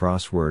cryptic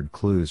crossword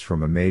clues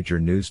from a major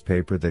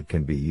newspaper that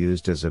can be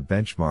used as a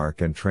benchmark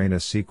and train a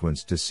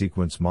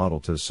sequence-to-sequence model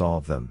to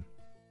solve them.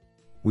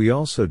 We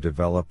also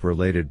develop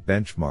related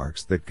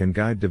benchmarks that can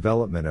guide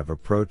development of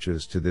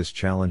approaches to this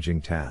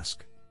challenging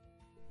task.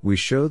 We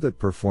show that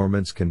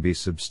performance can be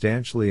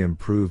substantially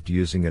improved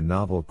using a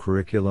novel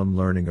curriculum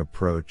learning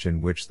approach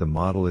in which the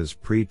model is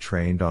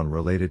pre-trained on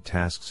related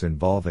tasks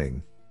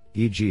involving,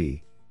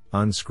 e.g.,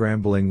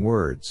 unscrambling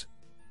words,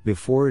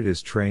 before it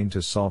is trained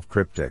to solve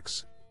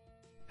cryptics.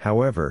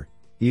 However,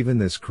 even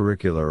this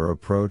curricular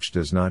approach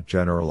does not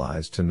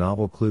generalize to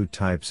novel clue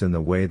types in the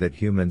way that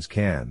humans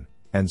can,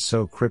 and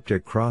so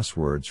cryptic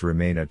crosswords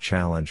remain a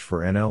challenge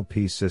for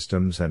NLP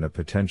systems and a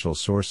potential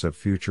source of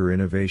future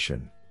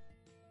innovation.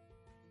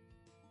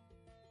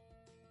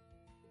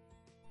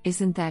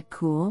 Isn't that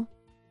cool?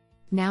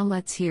 Now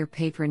let's hear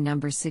paper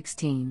number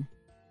 16.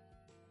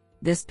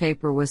 This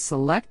paper was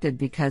selected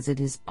because it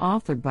is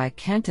authored by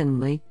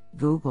Kenton Lee,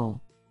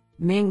 Google,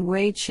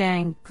 Ming-Wei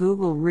Chang,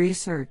 Google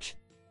Research,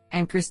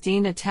 and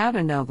Kristina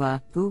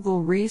Tautanova,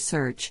 Google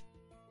Research.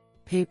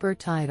 Paper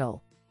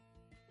title: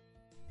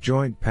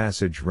 Joint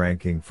Passage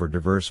Ranking for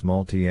Diverse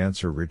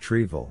Multi-Answer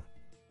Retrieval.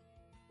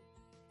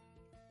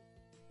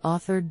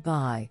 Authored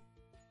by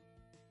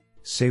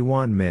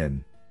Sehwan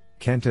Min,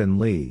 Kenton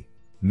Lee,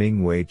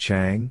 Ming-Wei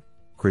Chang,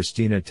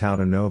 Kristina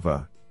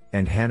Tautanova,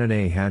 and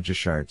Hanane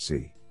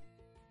Hajishartsi.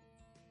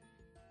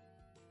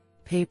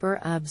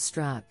 Paper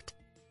abstract: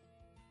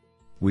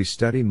 We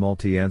study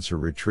multi-answer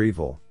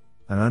retrieval,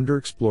 an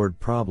underexplored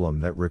problem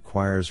that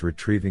requires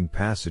retrieving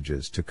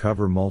passages to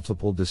cover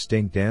multiple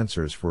distinct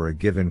answers for a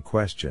given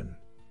question.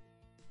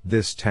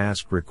 This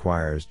task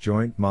requires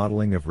joint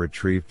modeling of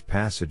retrieved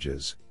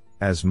passages,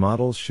 as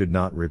models should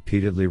not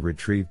repeatedly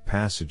retrieve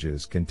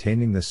passages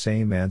containing the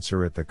same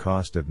answer at the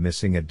cost of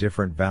missing a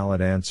different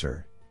valid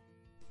answer.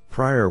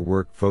 Prior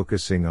work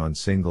focusing on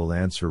single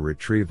answer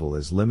retrieval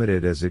is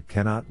limited as it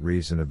cannot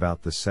reason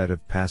about the set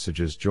of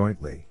passages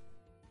jointly.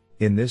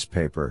 In this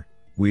paper,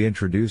 we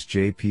introduce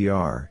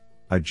JPR,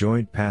 a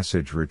joint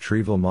passage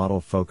retrieval model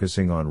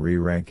focusing on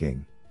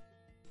re-ranking.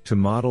 To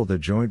model the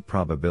joint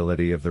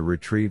probability of the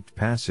retrieved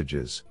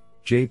passages,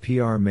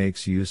 JPR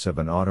makes use of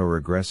an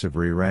autoregressive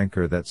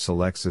re-ranker that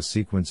selects a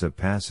sequence of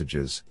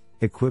passages,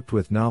 equipped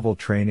with novel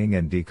training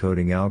and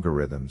decoding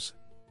algorithms.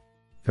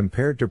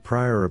 Compared to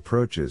prior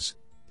approaches,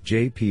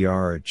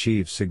 JPR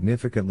achieves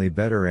significantly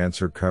better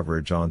answer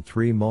coverage on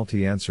 3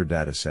 multi-answer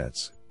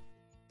datasets.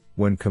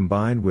 When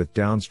combined with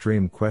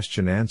downstream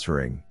question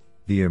answering,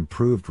 the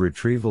improved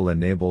retrieval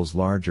enables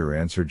larger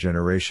answer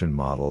generation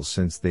models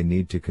since they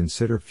need to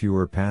consider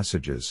fewer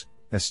passages,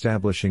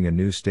 establishing a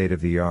new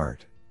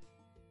state-of-the-art.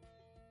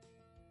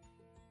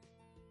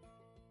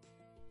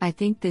 I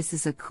think this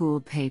is a cool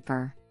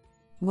paper.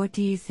 What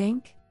do you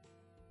think?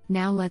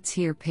 Now let's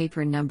hear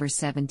paper number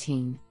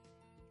 17.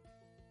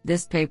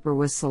 This paper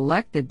was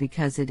selected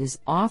because it is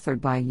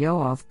authored by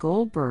Yoav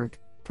Goldberg,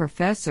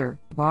 Professor,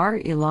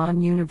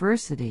 Bar-Ilan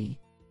University,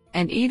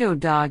 and Ido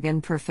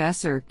Dagan,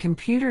 Professor,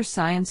 Computer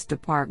Science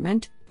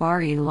Department,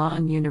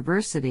 Bar-Ilan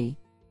University.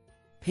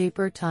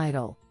 Paper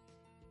title: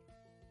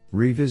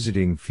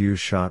 Revisiting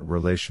Few-Shot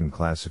Relation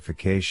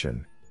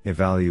Classification,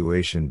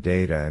 Evaluation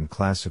Data and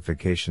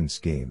Classification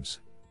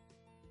Schemes.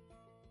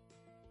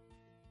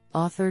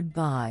 Authored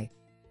by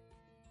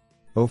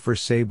Ofer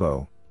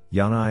Sabo,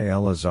 Yanai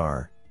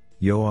Elazar,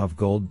 Yoav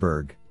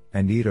Goldberg,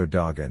 and Ido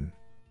Dagan.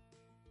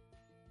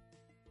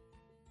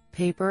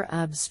 Paper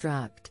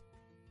abstract: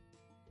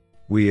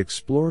 We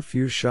explore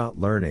few-shot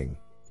learning,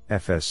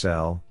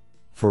 FSL,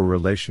 for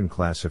relation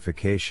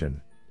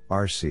classification,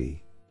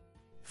 RC.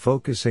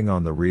 Focusing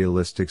on the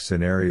realistic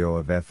scenario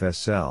of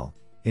FSL,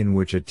 in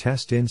which a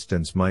test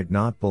instance might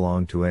not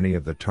belong to any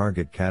of the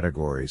target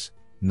categories,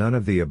 none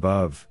of the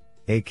above,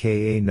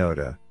 aka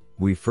NOTA,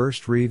 we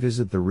first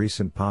revisit the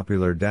recent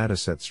popular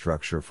dataset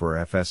structure for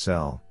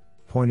FSL,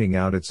 pointing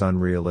out its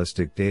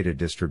unrealistic data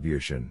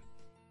distribution.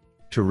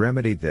 To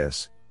remedy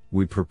this,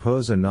 we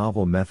propose a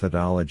novel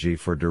methodology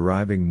for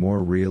deriving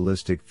more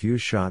realistic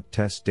few-shot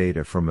test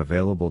data from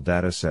available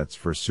datasets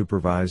for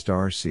supervised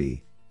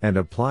RC, and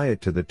apply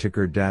it to the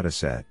Ticker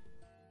dataset.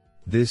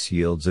 This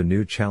yields a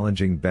new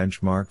challenging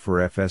benchmark for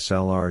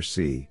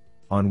FSL-RC,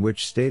 on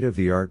which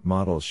state-of-the-art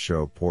models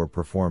show poor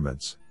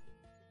performance.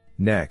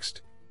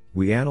 Next,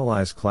 we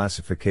analyze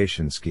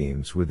classification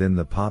schemes within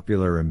the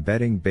popular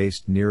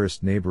embedding-based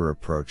nearest neighbor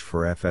approach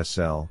for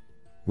FSL,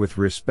 with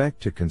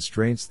respect to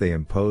constraints they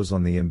impose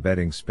on the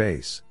embedding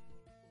space.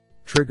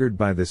 Triggered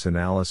by this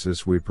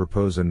analysis, we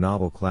propose a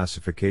novel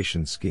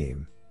classification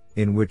scheme,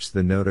 in which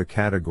the NOTA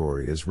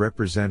category is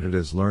represented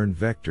as learned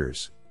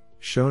vectors,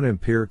 shown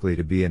empirically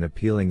to be an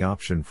appealing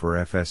option for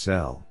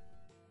FSL.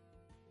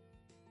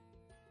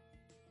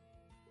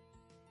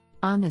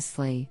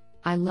 Honestly,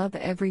 I love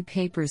every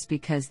papers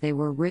because they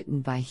were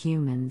written by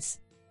humans.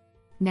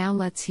 Now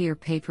let's hear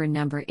paper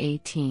number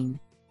 18.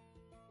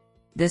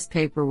 This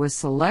paper was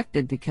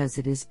selected because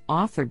it is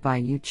authored by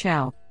Yu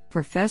Chao,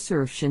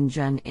 professor of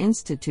Shenzhen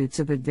Institutes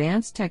of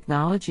Advanced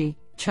Technology,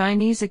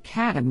 Chinese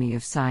Academy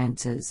of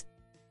Sciences.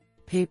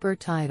 Paper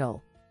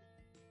title: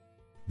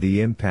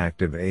 The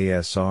Impact of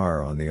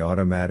ASR on the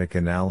Automatic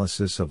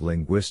Analysis of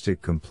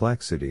Linguistic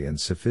Complexity and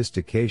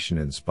Sophistication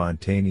in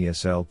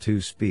Spontaneous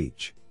L2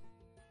 Speech.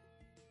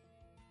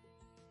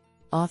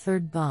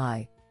 Authored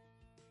by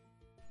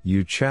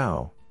Yu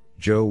Chao,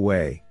 Zhou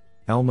Wei,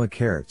 Elma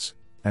Kertz,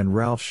 and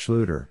Ralph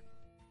Schluter.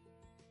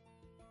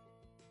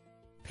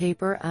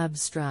 Paper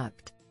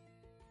abstract: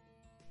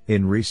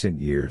 In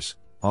recent years,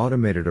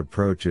 automated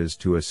approaches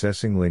to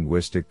assessing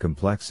linguistic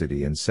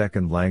complexity in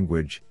second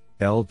language,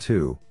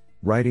 L2,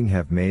 writing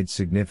have made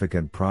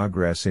significant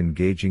progress in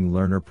gauging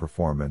learner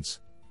performance,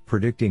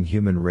 predicting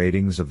human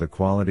ratings of the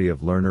quality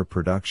of learner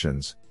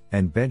productions,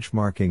 and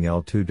benchmarking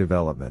L2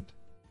 development.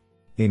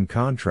 In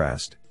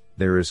contrast,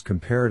 there is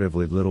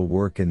comparatively little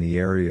work in the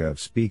area of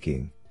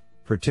speaking,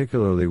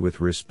 particularly with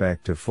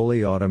respect to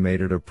fully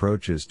automated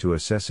approaches to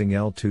assessing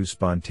L2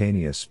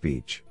 spontaneous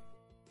speech.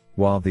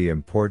 While the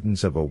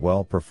importance of a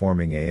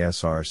well-performing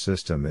ASR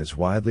system is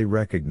widely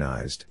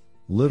recognized,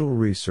 little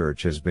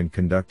research has been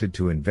conducted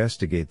to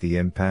investigate the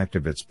impact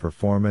of its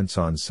performance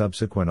on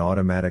subsequent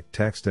automatic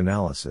text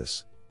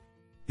analysis.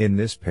 In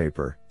this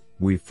paper,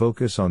 we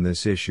focus on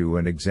this issue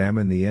and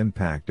examine the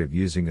impact of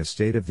using a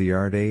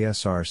state-of-the-art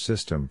ASR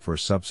system for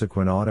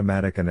subsequent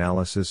automatic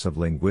analysis of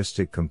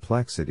linguistic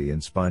complexity in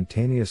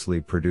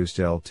spontaneously produced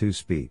L2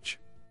 speech.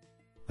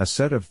 A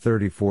set of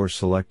 34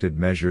 selected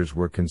measures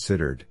were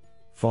considered,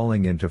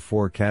 falling into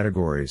 4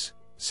 categories: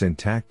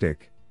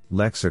 syntactic,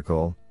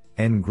 lexical,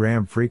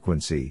 n-gram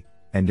frequency,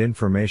 and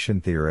information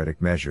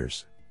theoretic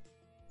measures.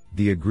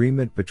 The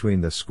agreement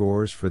between the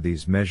scores for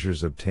these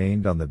measures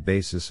obtained on the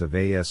basis of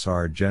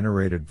ASR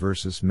generated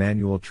versus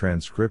manual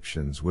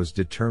transcriptions was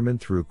determined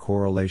through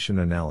correlation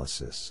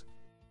analysis.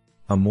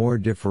 A more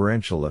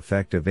differential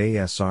effect of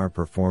ASR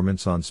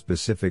performance on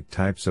specific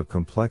types of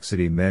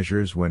complexity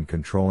measures when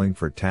controlling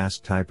for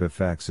task type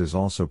effects is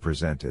also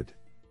presented.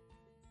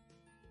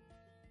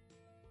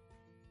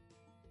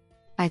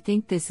 I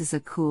think this is a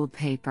cool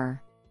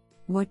paper.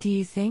 What do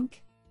you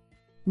think?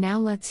 Now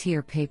let's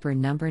hear paper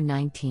number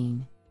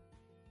 19.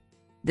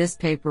 This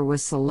paper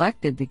was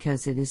selected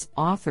because it is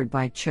authored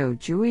by Cho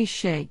Jui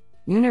Sheh,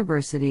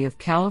 University of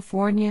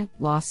California,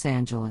 Los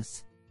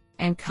Angeles,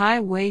 and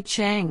Kai-Wei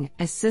Cheng,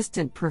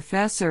 Assistant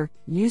Professor,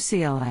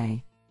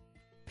 UCLA.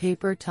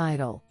 Paper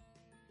title: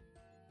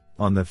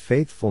 On the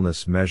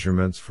Faithfulness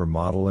Measurements for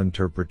Model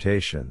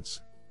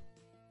Interpretations.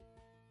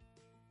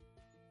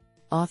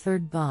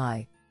 Authored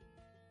by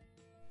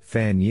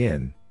Fan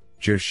Yin,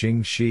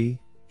 Zhixing Shi,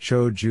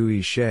 Cho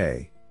Jui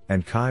Sheh,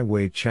 and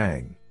Kai-Wei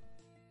Cheng.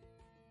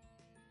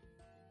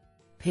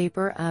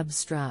 Paper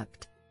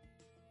abstract: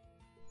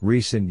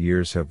 Recent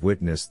years have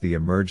witnessed the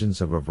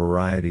emergence of a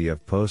variety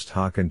of post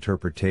hoc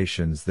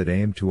interpretations that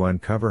aim to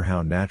uncover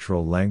how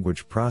natural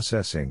language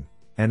processing,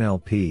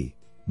 NLP,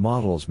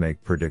 models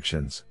make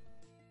predictions.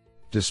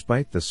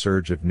 Despite the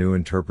surge of new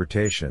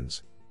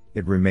interpretations,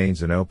 it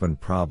remains an open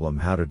problem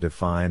how to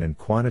define and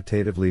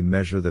quantitatively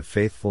measure the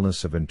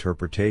faithfulness of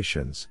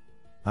interpretations,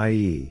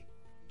 i.e.,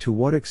 to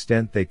what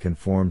extent they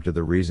conform to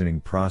the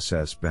reasoning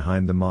process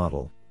behind the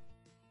model.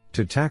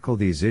 To tackle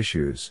these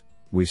issues,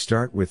 we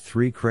start with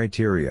 3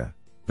 criteria: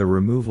 the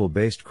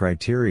removal-based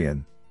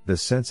criterion, the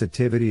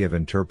sensitivity of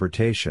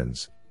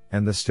interpretations,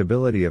 and the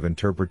stability of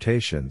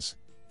interpretations,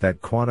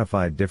 that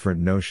quantify different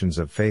notions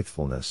of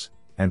faithfulness,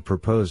 and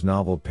propose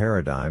novel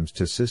paradigms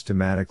to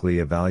systematically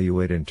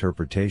evaluate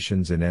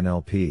interpretations in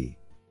NLP.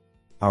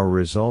 Our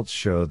results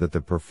show that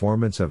the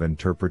performance of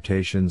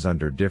interpretations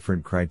under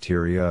different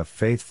criteria of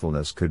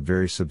faithfulness could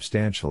vary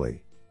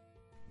substantially.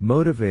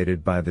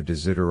 Motivated by the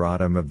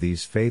desideratum of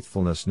these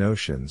faithfulness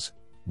notions,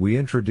 we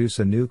introduce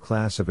a new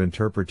class of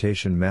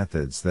interpretation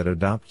methods that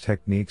adopt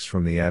techniques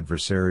from the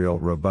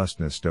adversarial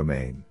robustness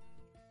domain.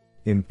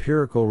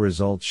 Empirical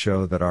results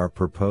show that our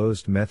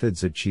proposed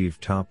methods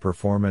achieve top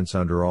performance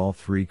under all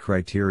 3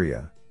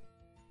 criteria.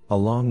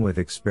 Along with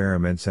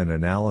experiments and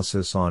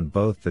analysis on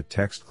both the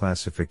text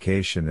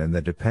classification and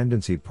the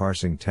dependency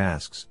parsing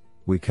tasks,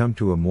 we come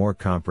to a more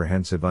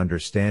comprehensive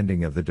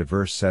understanding of the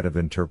diverse set of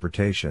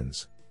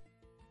interpretations.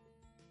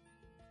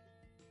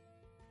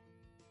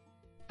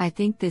 I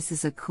think this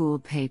is a cool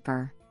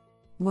paper.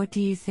 What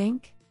do you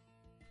think?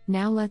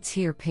 Now let's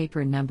hear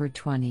paper number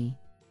 20.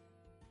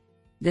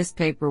 This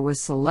paper was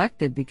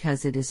selected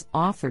because it is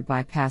authored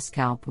by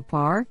Pascal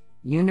Popard,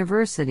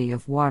 University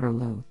of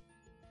Waterloo.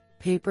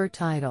 Paper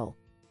title: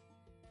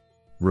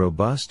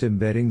 Robust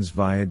Embeddings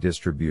via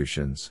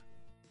Distributions.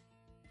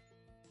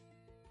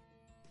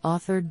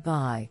 Authored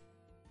by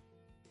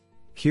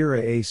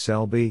Kira A.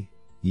 Selby,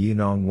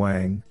 Yinong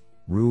Wang,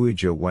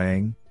 Ruija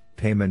Wang,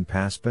 Peiman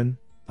Paspin,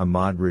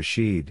 Ahmad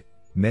Rashid,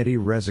 Mehdi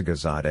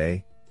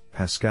Rezagazadeh,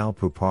 Pascal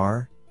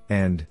Poupar,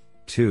 and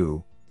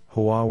 2.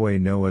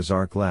 Huawei Noah's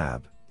Ark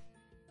Lab.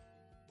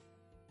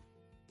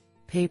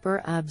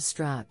 Paper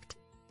abstract.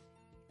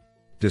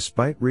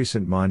 Despite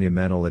recent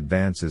monumental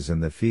advances in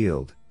the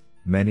field,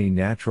 many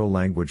natural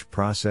language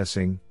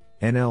processing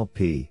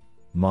 (NLP)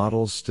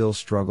 models still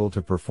struggle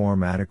to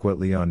perform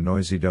adequately on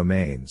noisy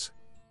domains.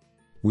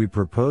 We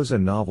propose a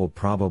novel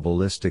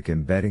probabilistic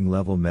embedding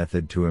level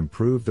method to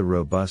improve the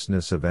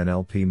robustness of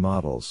NLP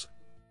models.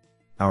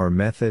 Our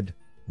method,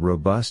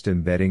 Robust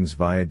Embeddings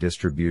via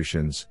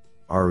Distributions,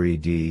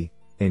 RED,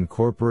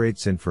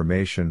 incorporates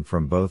information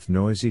from both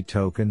noisy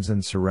tokens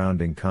and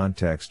surrounding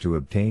context to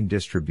obtain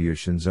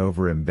distributions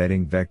over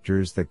embedding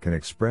vectors that can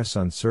express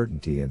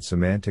uncertainty in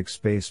semantic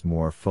space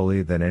more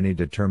fully than any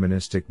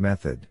deterministic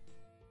method.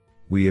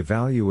 We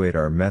evaluate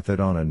our method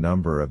on a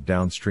number of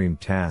downstream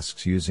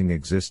tasks using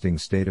existing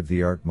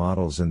state-of-the-art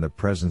models in the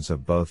presence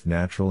of both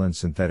natural and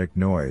synthetic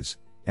noise,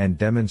 and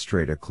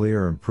demonstrate a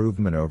clear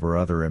improvement over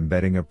other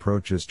embedding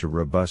approaches to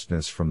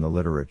robustness from the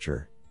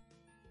literature.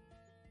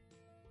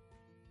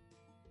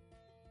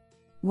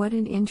 What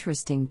an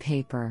interesting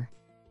paper.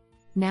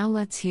 Now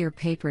let's hear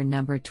paper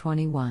number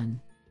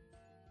 21.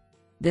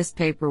 This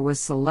paper was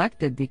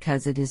selected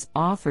because it is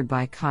authored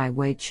by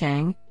Kai-Wei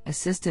Chang,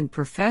 Assistant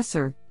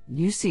Professor,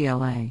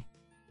 UCLA.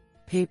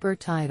 Paper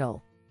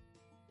title: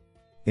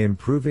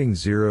 Improving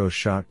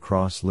Zero-Shot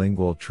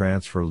Cross-Lingual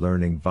Transfer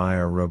Learning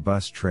via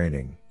Robust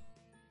Training.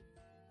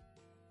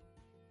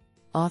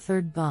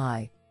 Authored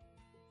by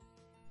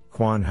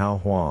Quanhao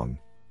Huang,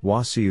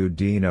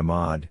 Wasiuddin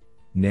Ahmad,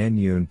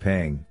 Nanyun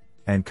Peng,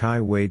 and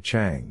Kai-Wei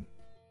Chang.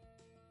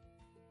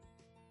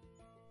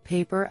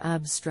 Paper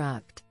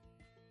abstract.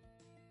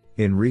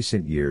 In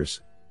recent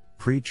years,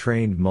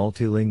 pre-trained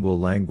multilingual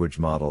language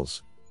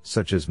models,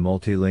 such as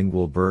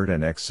Multilingual BERT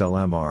and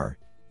XLMR,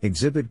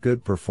 exhibit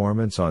good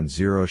performance on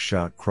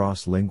zero-shot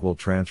cross-lingual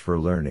transfer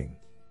learning.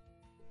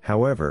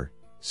 However,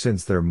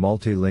 since their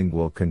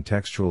multilingual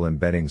contextual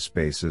embedding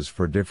spaces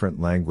for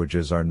different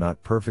languages are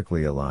not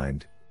perfectly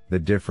aligned, the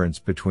difference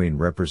between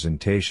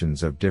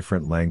representations of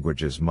different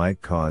languages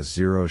might cause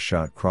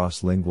zero-shot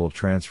cross-lingual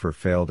transfer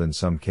failed in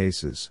some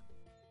cases.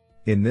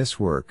 In this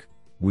work,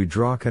 we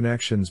draw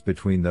connections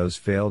between those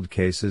failed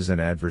cases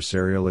and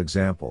adversarial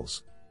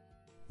examples.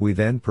 We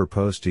then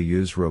propose to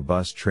use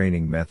robust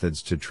training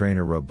methods to train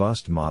a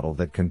robust model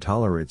that can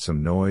tolerate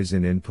some noise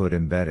in input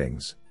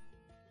embeddings.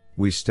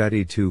 We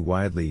study two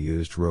widely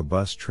used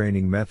robust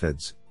training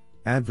methods: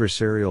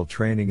 adversarial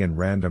training and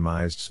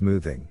randomized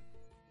smoothing.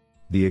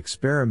 The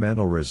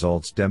experimental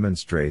results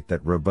demonstrate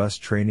that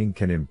robust training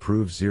can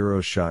improve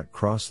zero-shot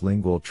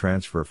cross-lingual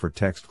transfer for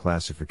text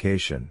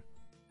classification.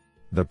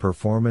 The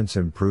performance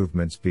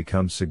improvements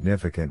become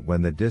significant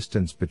when the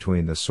distance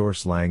between the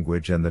source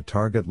language and the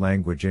target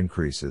language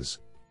increases.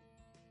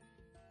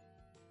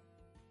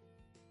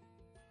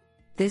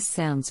 This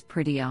sounds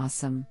pretty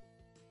awesome.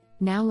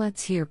 Now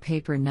let's hear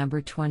paper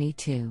number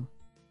 22.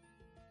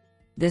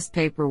 This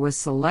paper was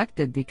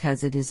selected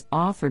because it is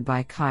authored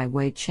by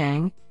Kai-Wei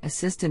Chang,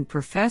 Assistant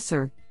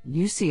Professor,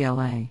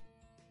 UCLA.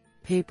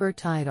 Paper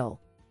title: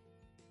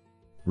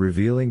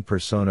 Revealing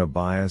Persona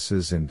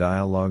Biases in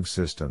Dialogue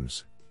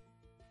Systems.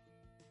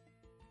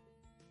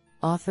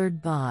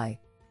 Authored by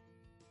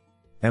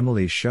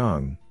Emily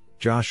Sheng,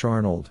 Josh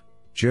Arnold,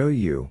 Zhou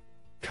Yu,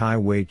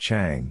 Kai-Wei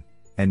Chang,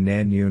 and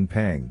Nanyun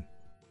Peng.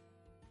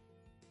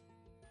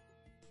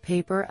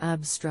 Paper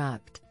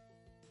abstract.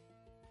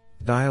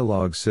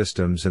 Dialogue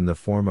systems in the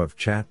form of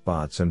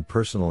chatbots and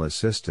personal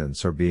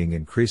assistants are being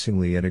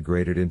increasingly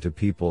integrated into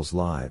people's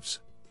lives.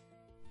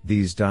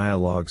 These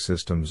dialogue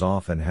systems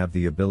often have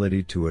the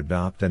ability to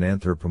adopt an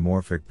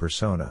anthropomorphic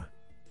persona,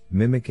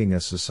 mimicking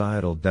a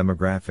societal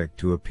demographic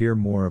to appear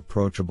more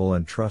approachable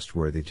and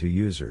trustworthy to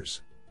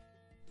users.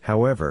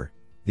 However,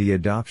 the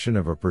adoption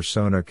of a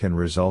persona can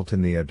result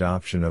in the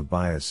adoption of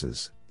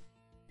biases.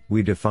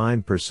 We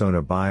define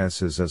persona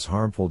biases as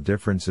harmful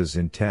differences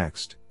in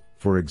text,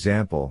 for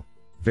example,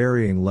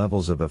 varying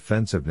levels of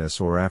offensiveness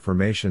or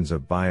affirmations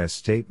of bias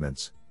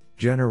statements,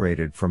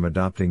 generated from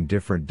adopting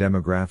different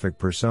demographic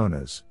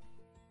personas.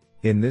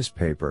 In this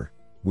paper,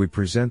 we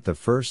present the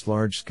first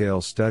large-scale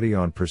study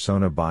on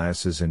persona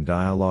biases in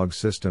dialogue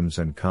systems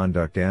and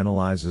conduct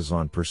analyses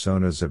on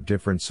personas of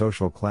different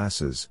social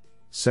classes,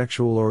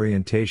 sexual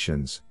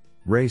orientations,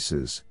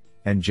 races,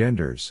 and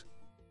genders.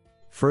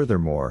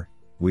 Furthermore,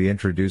 we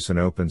introduce an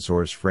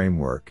open-source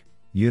framework,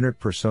 Unit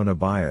Persona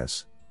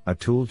Bias, a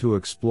tool to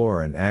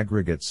explore and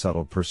aggregate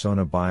subtle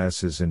persona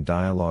biases in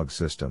dialogue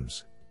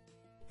systems.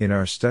 In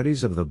our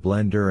studies of the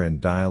Blender and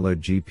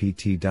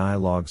Dialog-GPT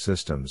dialogue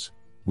systems,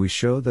 we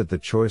show that the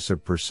choice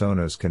of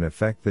personas can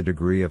affect the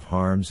degree of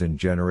harms in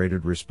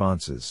generated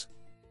responses.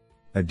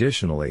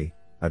 Additionally,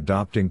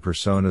 adopting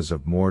personas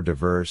of more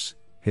diverse,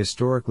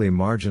 historically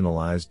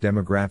marginalized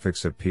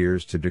demographics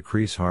appears to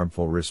decrease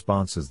harmful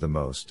responses the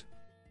most.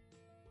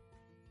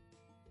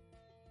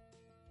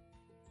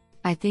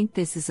 I think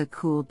this is a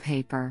cool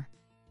paper.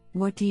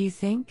 What do you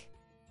think?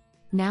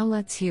 Now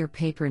let's hear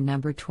paper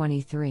number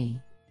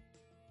 23.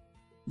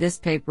 This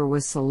paper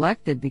was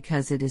selected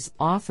because it is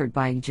authored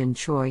by Jin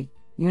Choi,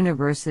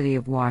 University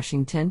of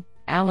Washington,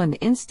 Allen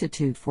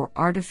Institute for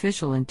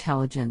Artificial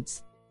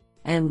Intelligence,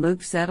 and Luke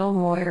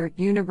Zettelmoyer,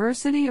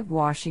 University of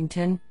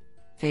Washington,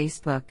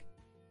 Facebook.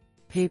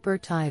 Paper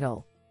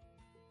title: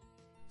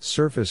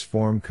 Surface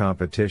Form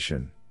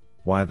Competition: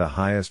 Why the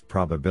Highest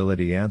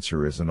Probability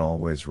Answer Isn't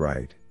Always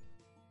Right.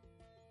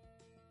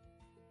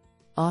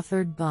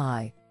 Authored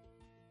by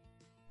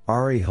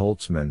Ari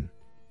Holtzman,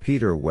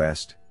 Peter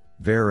West,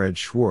 Vered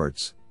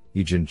Schwartz,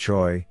 Jin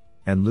Choi,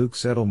 and Luke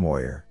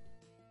Zettelmoyer.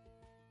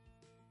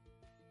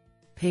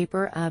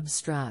 Paper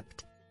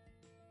abstract: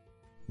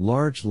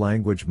 Large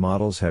language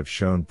models have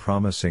shown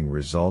promising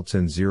results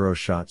in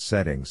zero-shot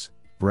settings.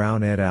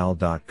 Brown et al.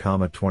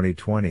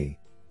 2020,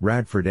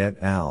 Radford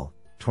et al.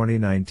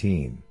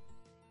 2019.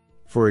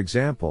 For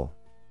example,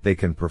 they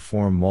can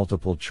perform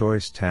multiple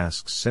choice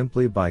tasks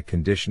simply by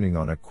conditioning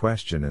on a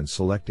question and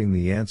selecting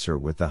the answer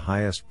with the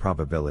highest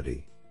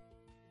probability.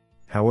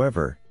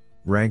 However,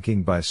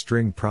 ranking by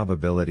string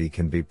probability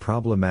can be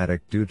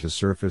problematic due to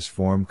surface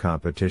form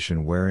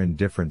competition, wherein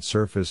different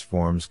surface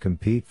forms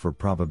compete for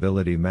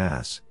probability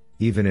mass,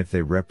 even if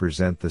they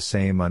represent the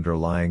same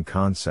underlying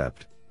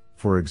concept,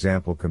 for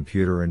example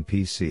computer and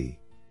PC.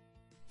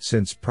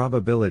 Since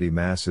probability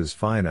mass is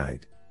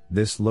finite,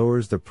 this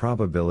lowers the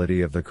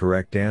probability of the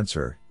correct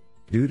answer,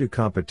 due to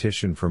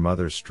competition from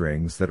other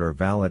strings that are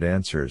valid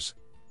answers,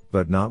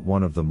 but not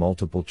one of the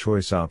multiple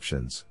choice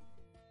options.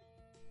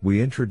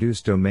 We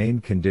introduce domain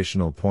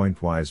conditional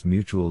pointwise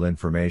mutual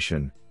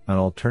information, an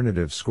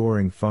alternative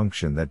scoring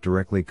function that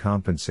directly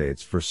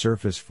compensates for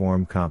surface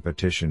form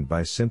competition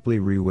by simply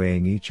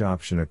reweighing each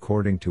option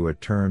according to a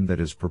term that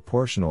is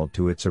proportional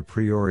to its a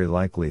priori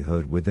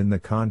likelihood within the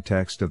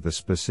context of the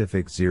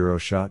specific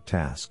zero-shot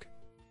task.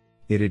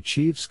 It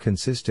achieves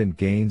consistent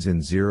gains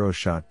in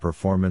zero-shot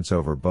performance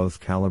over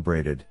both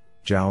calibrated,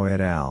 Zhao et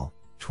al.,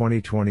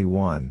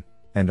 2021,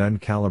 and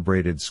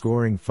uncalibrated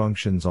scoring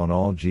functions on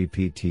all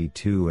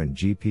GPT-2 and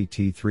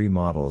GPT-3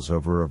 models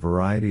over a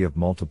variety of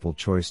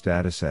multiple-choice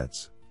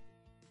datasets.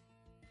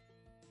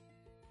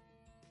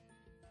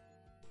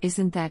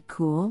 Isn't that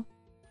cool?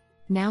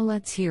 Now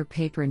let's hear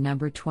paper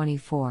number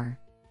 24.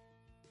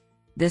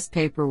 This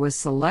paper was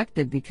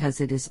selected because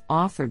it is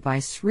authored by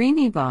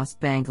Srinivas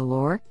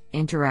Bangalore,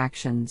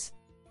 Interactions.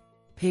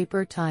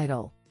 Paper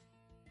title: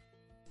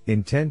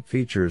 Intent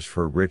Features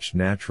for Rich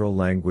Natural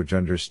Language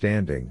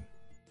Understanding.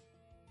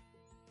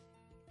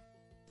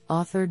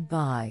 Authored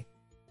by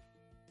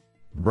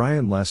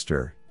Brian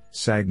Lester,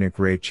 Sagnik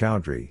Ray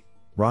Chowdhury,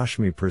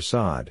 Rashmi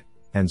Prasad,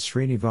 and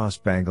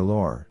Srinivas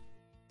Bangalore.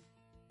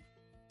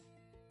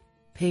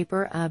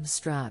 Paper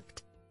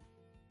abstract: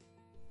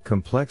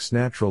 Complex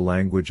natural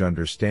language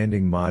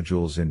understanding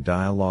modules in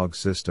dialogue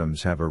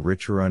systems have a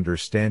richer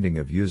understanding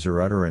of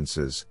user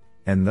utterances,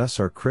 and thus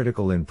are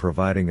critical in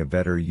providing a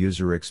better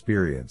user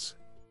experience.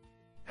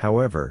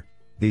 However,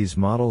 these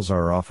models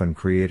are often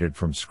created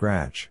from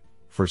scratch,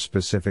 for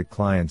specific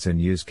clients and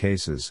use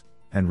cases,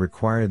 and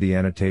require the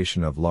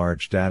annotation of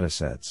large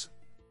datasets.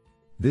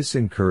 This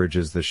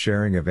encourages the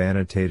sharing of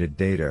annotated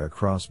data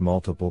across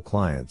multiple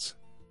clients.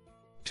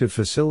 To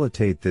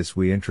facilitate this,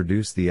 we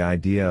introduce the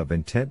idea of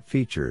intent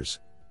features,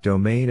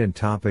 domain and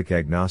topic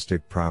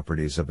agnostic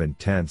properties of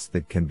intents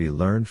that can be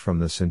learned from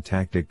the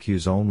syntactic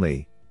cues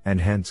only,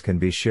 and hence can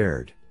be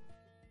shared.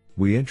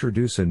 We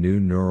introduce a new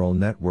neural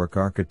network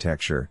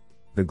architecture,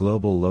 the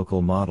Global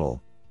Local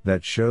Model,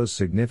 that shows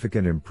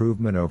significant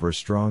improvement over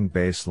strong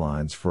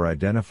baselines for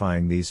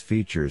identifying these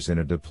features in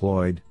a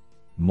deployed,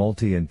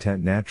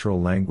 multi-intent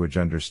natural language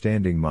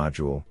understanding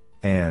module,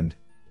 and,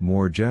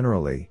 more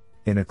generally,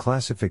 in a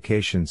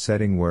classification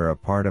setting where a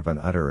part of an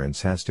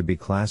utterance has to be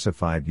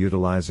classified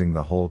utilizing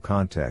the whole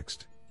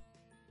context.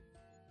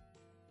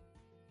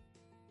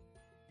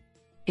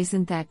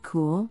 Isn't that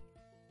cool?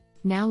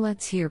 Now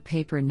let's hear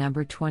paper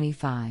number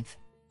 25.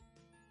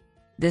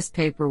 This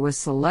paper was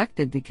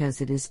selected because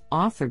it is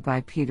authored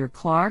by Peter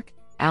Clark,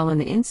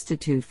 Allen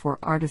Institute for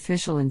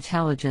Artificial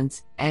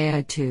Intelligence,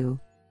 AI2.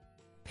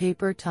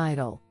 Paper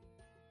title: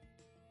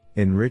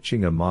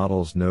 Enriching a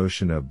model's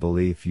notion of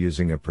belief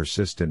using a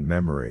persistent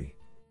memory.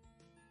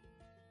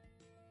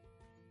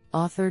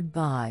 Authored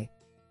by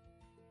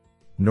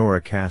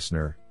Nora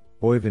Kastner,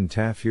 Oyvind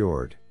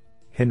Tafjord,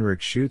 Henrik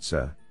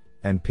Schutze,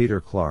 and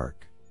Peter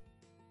Clark.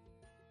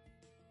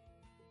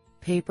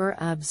 Paper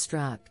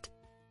abstract: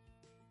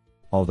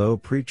 Although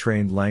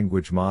pre-trained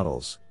language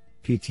models,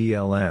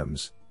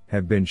 PTLMs,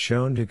 have been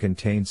shown to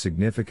contain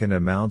significant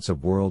amounts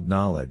of world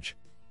knowledge,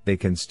 they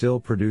can still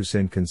produce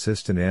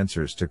inconsistent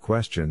answers to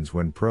questions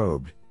when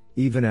probed,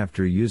 even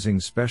after using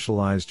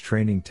specialized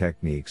training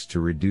techniques to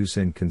reduce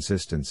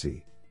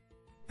inconsistency.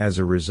 As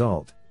a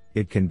result,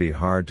 it can be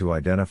hard to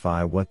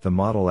identify what the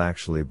model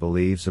actually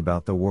believes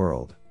about the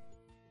world.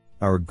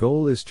 Our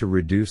goal is to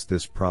reduce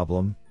this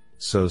problem,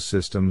 so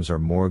systems are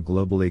more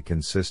globally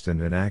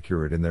consistent and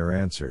accurate in their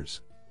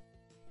answers.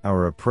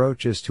 Our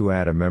approach is to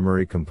add a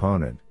memory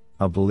component,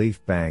 a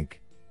belief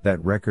bank,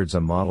 that records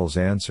a model's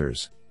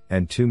answers,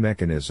 and 2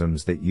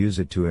 mechanisms that use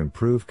it to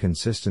improve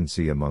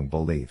consistency among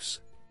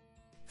beliefs.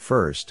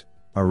 First,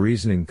 a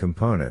reasoning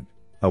component,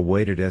 a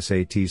weighted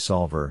SAT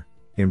solver,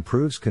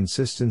 improves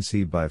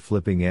consistency by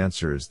flipping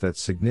answers that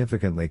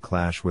significantly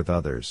clash with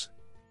others.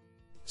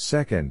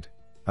 Second,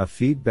 a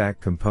feedback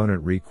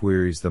component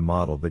requeries the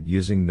model but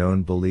using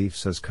known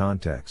beliefs as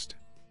context.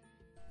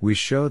 We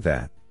show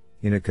that,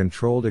 in a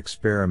controlled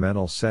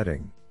experimental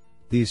setting,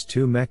 these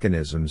 2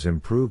 mechanisms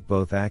improve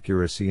both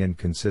accuracy and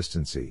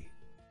consistency.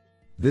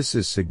 This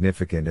is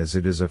significant as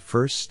it is a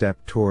first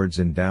step towards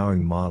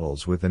endowing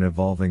models with an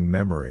evolving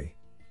memory,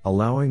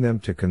 allowing them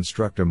to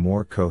construct a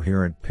more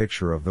coherent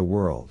picture of the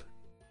world.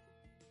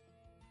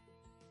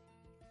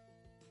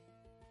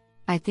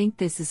 I think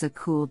this is a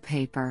cool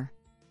paper.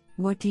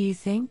 What do you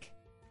think?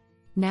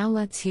 Now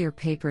let's hear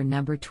paper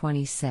number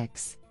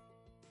 26.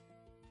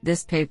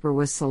 This paper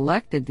was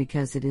selected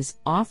because it is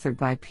authored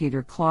by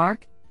Peter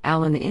Clark,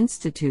 Allen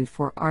Institute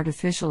for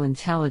Artificial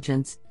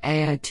Intelligence,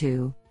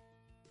 AI2.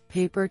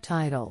 Paper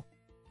title: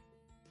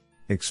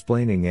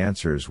 Explaining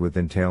Answers with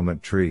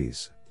Entailment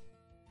Trees.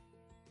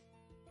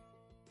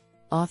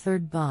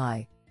 Authored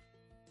by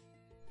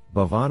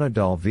Bhavana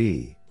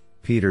Dalvi,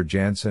 Peter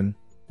Jansen,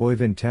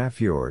 Oyvind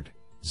Tafjord,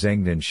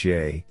 Zhengnan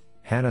Xie,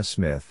 Hannah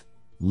Smith,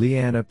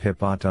 Liana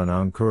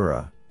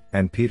Pipatan-Ankura,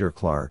 and Peter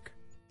Clark.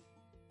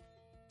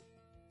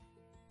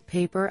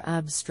 Paper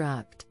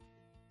abstract: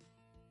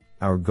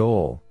 Our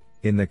goal,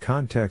 in the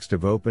context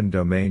of open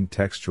domain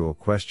textual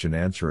question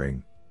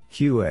answering,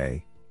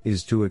 QA,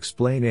 is to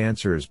explain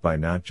answers by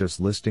not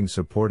just listing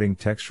supporting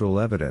textual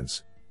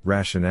evidence,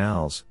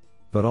 rationales,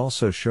 but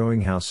also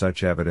showing how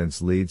such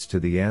evidence leads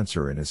to the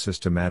answer in a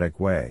systematic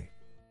way.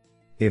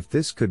 If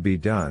this could be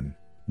done,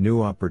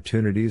 new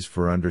opportunities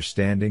for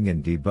understanding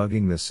and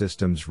debugging the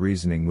system's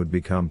reasoning would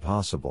become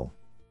possible.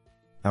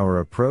 Our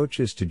approach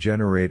is to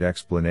generate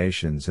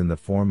explanations in the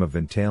form of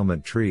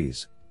entailment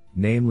trees,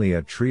 namely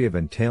a tree of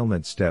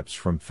entailment steps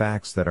from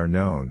facts that are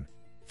known,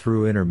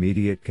 through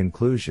intermediate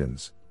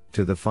conclusions,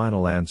 to the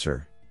final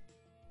answer.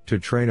 To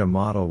train a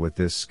model with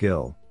this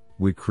skill,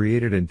 we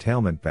created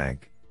Entailment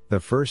Bank, the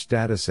first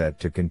dataset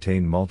to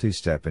contain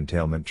multi-step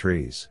entailment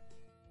trees.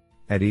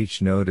 At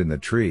each node in the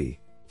tree,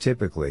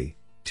 typically,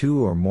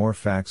 2 or more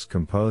facts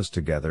compose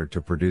together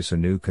to produce a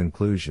new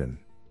conclusion.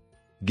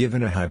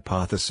 Given a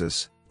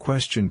hypothesis,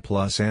 question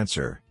plus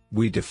answer,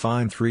 we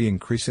define 3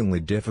 increasingly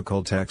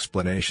difficult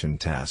explanation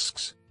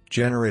tasks.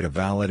 Generate a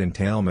valid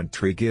entailment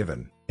tree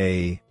given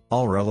A.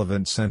 All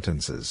relevant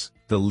sentences,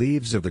 the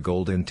leaves of the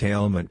gold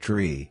entailment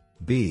tree,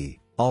 B.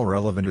 All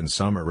relevant and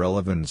some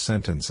irrelevant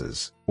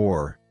sentences,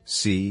 or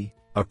C.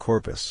 A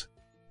corpus.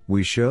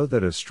 We show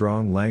that a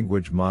strong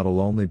language model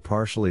only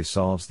partially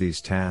solves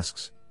these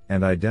tasks,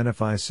 and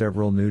identifies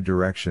several new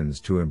directions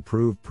to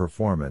improve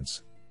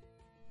performance.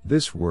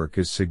 This work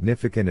is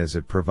significant as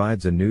it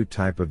provides a new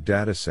type of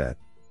dataset,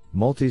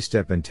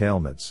 multi-step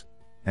entailments,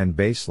 and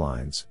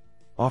baselines,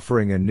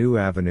 offering a new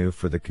avenue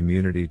for the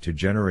community to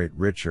generate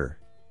richer,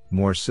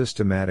 more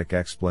systematic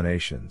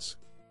explanations.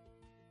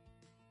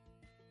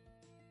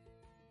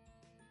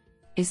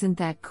 Isn't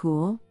that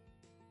cool?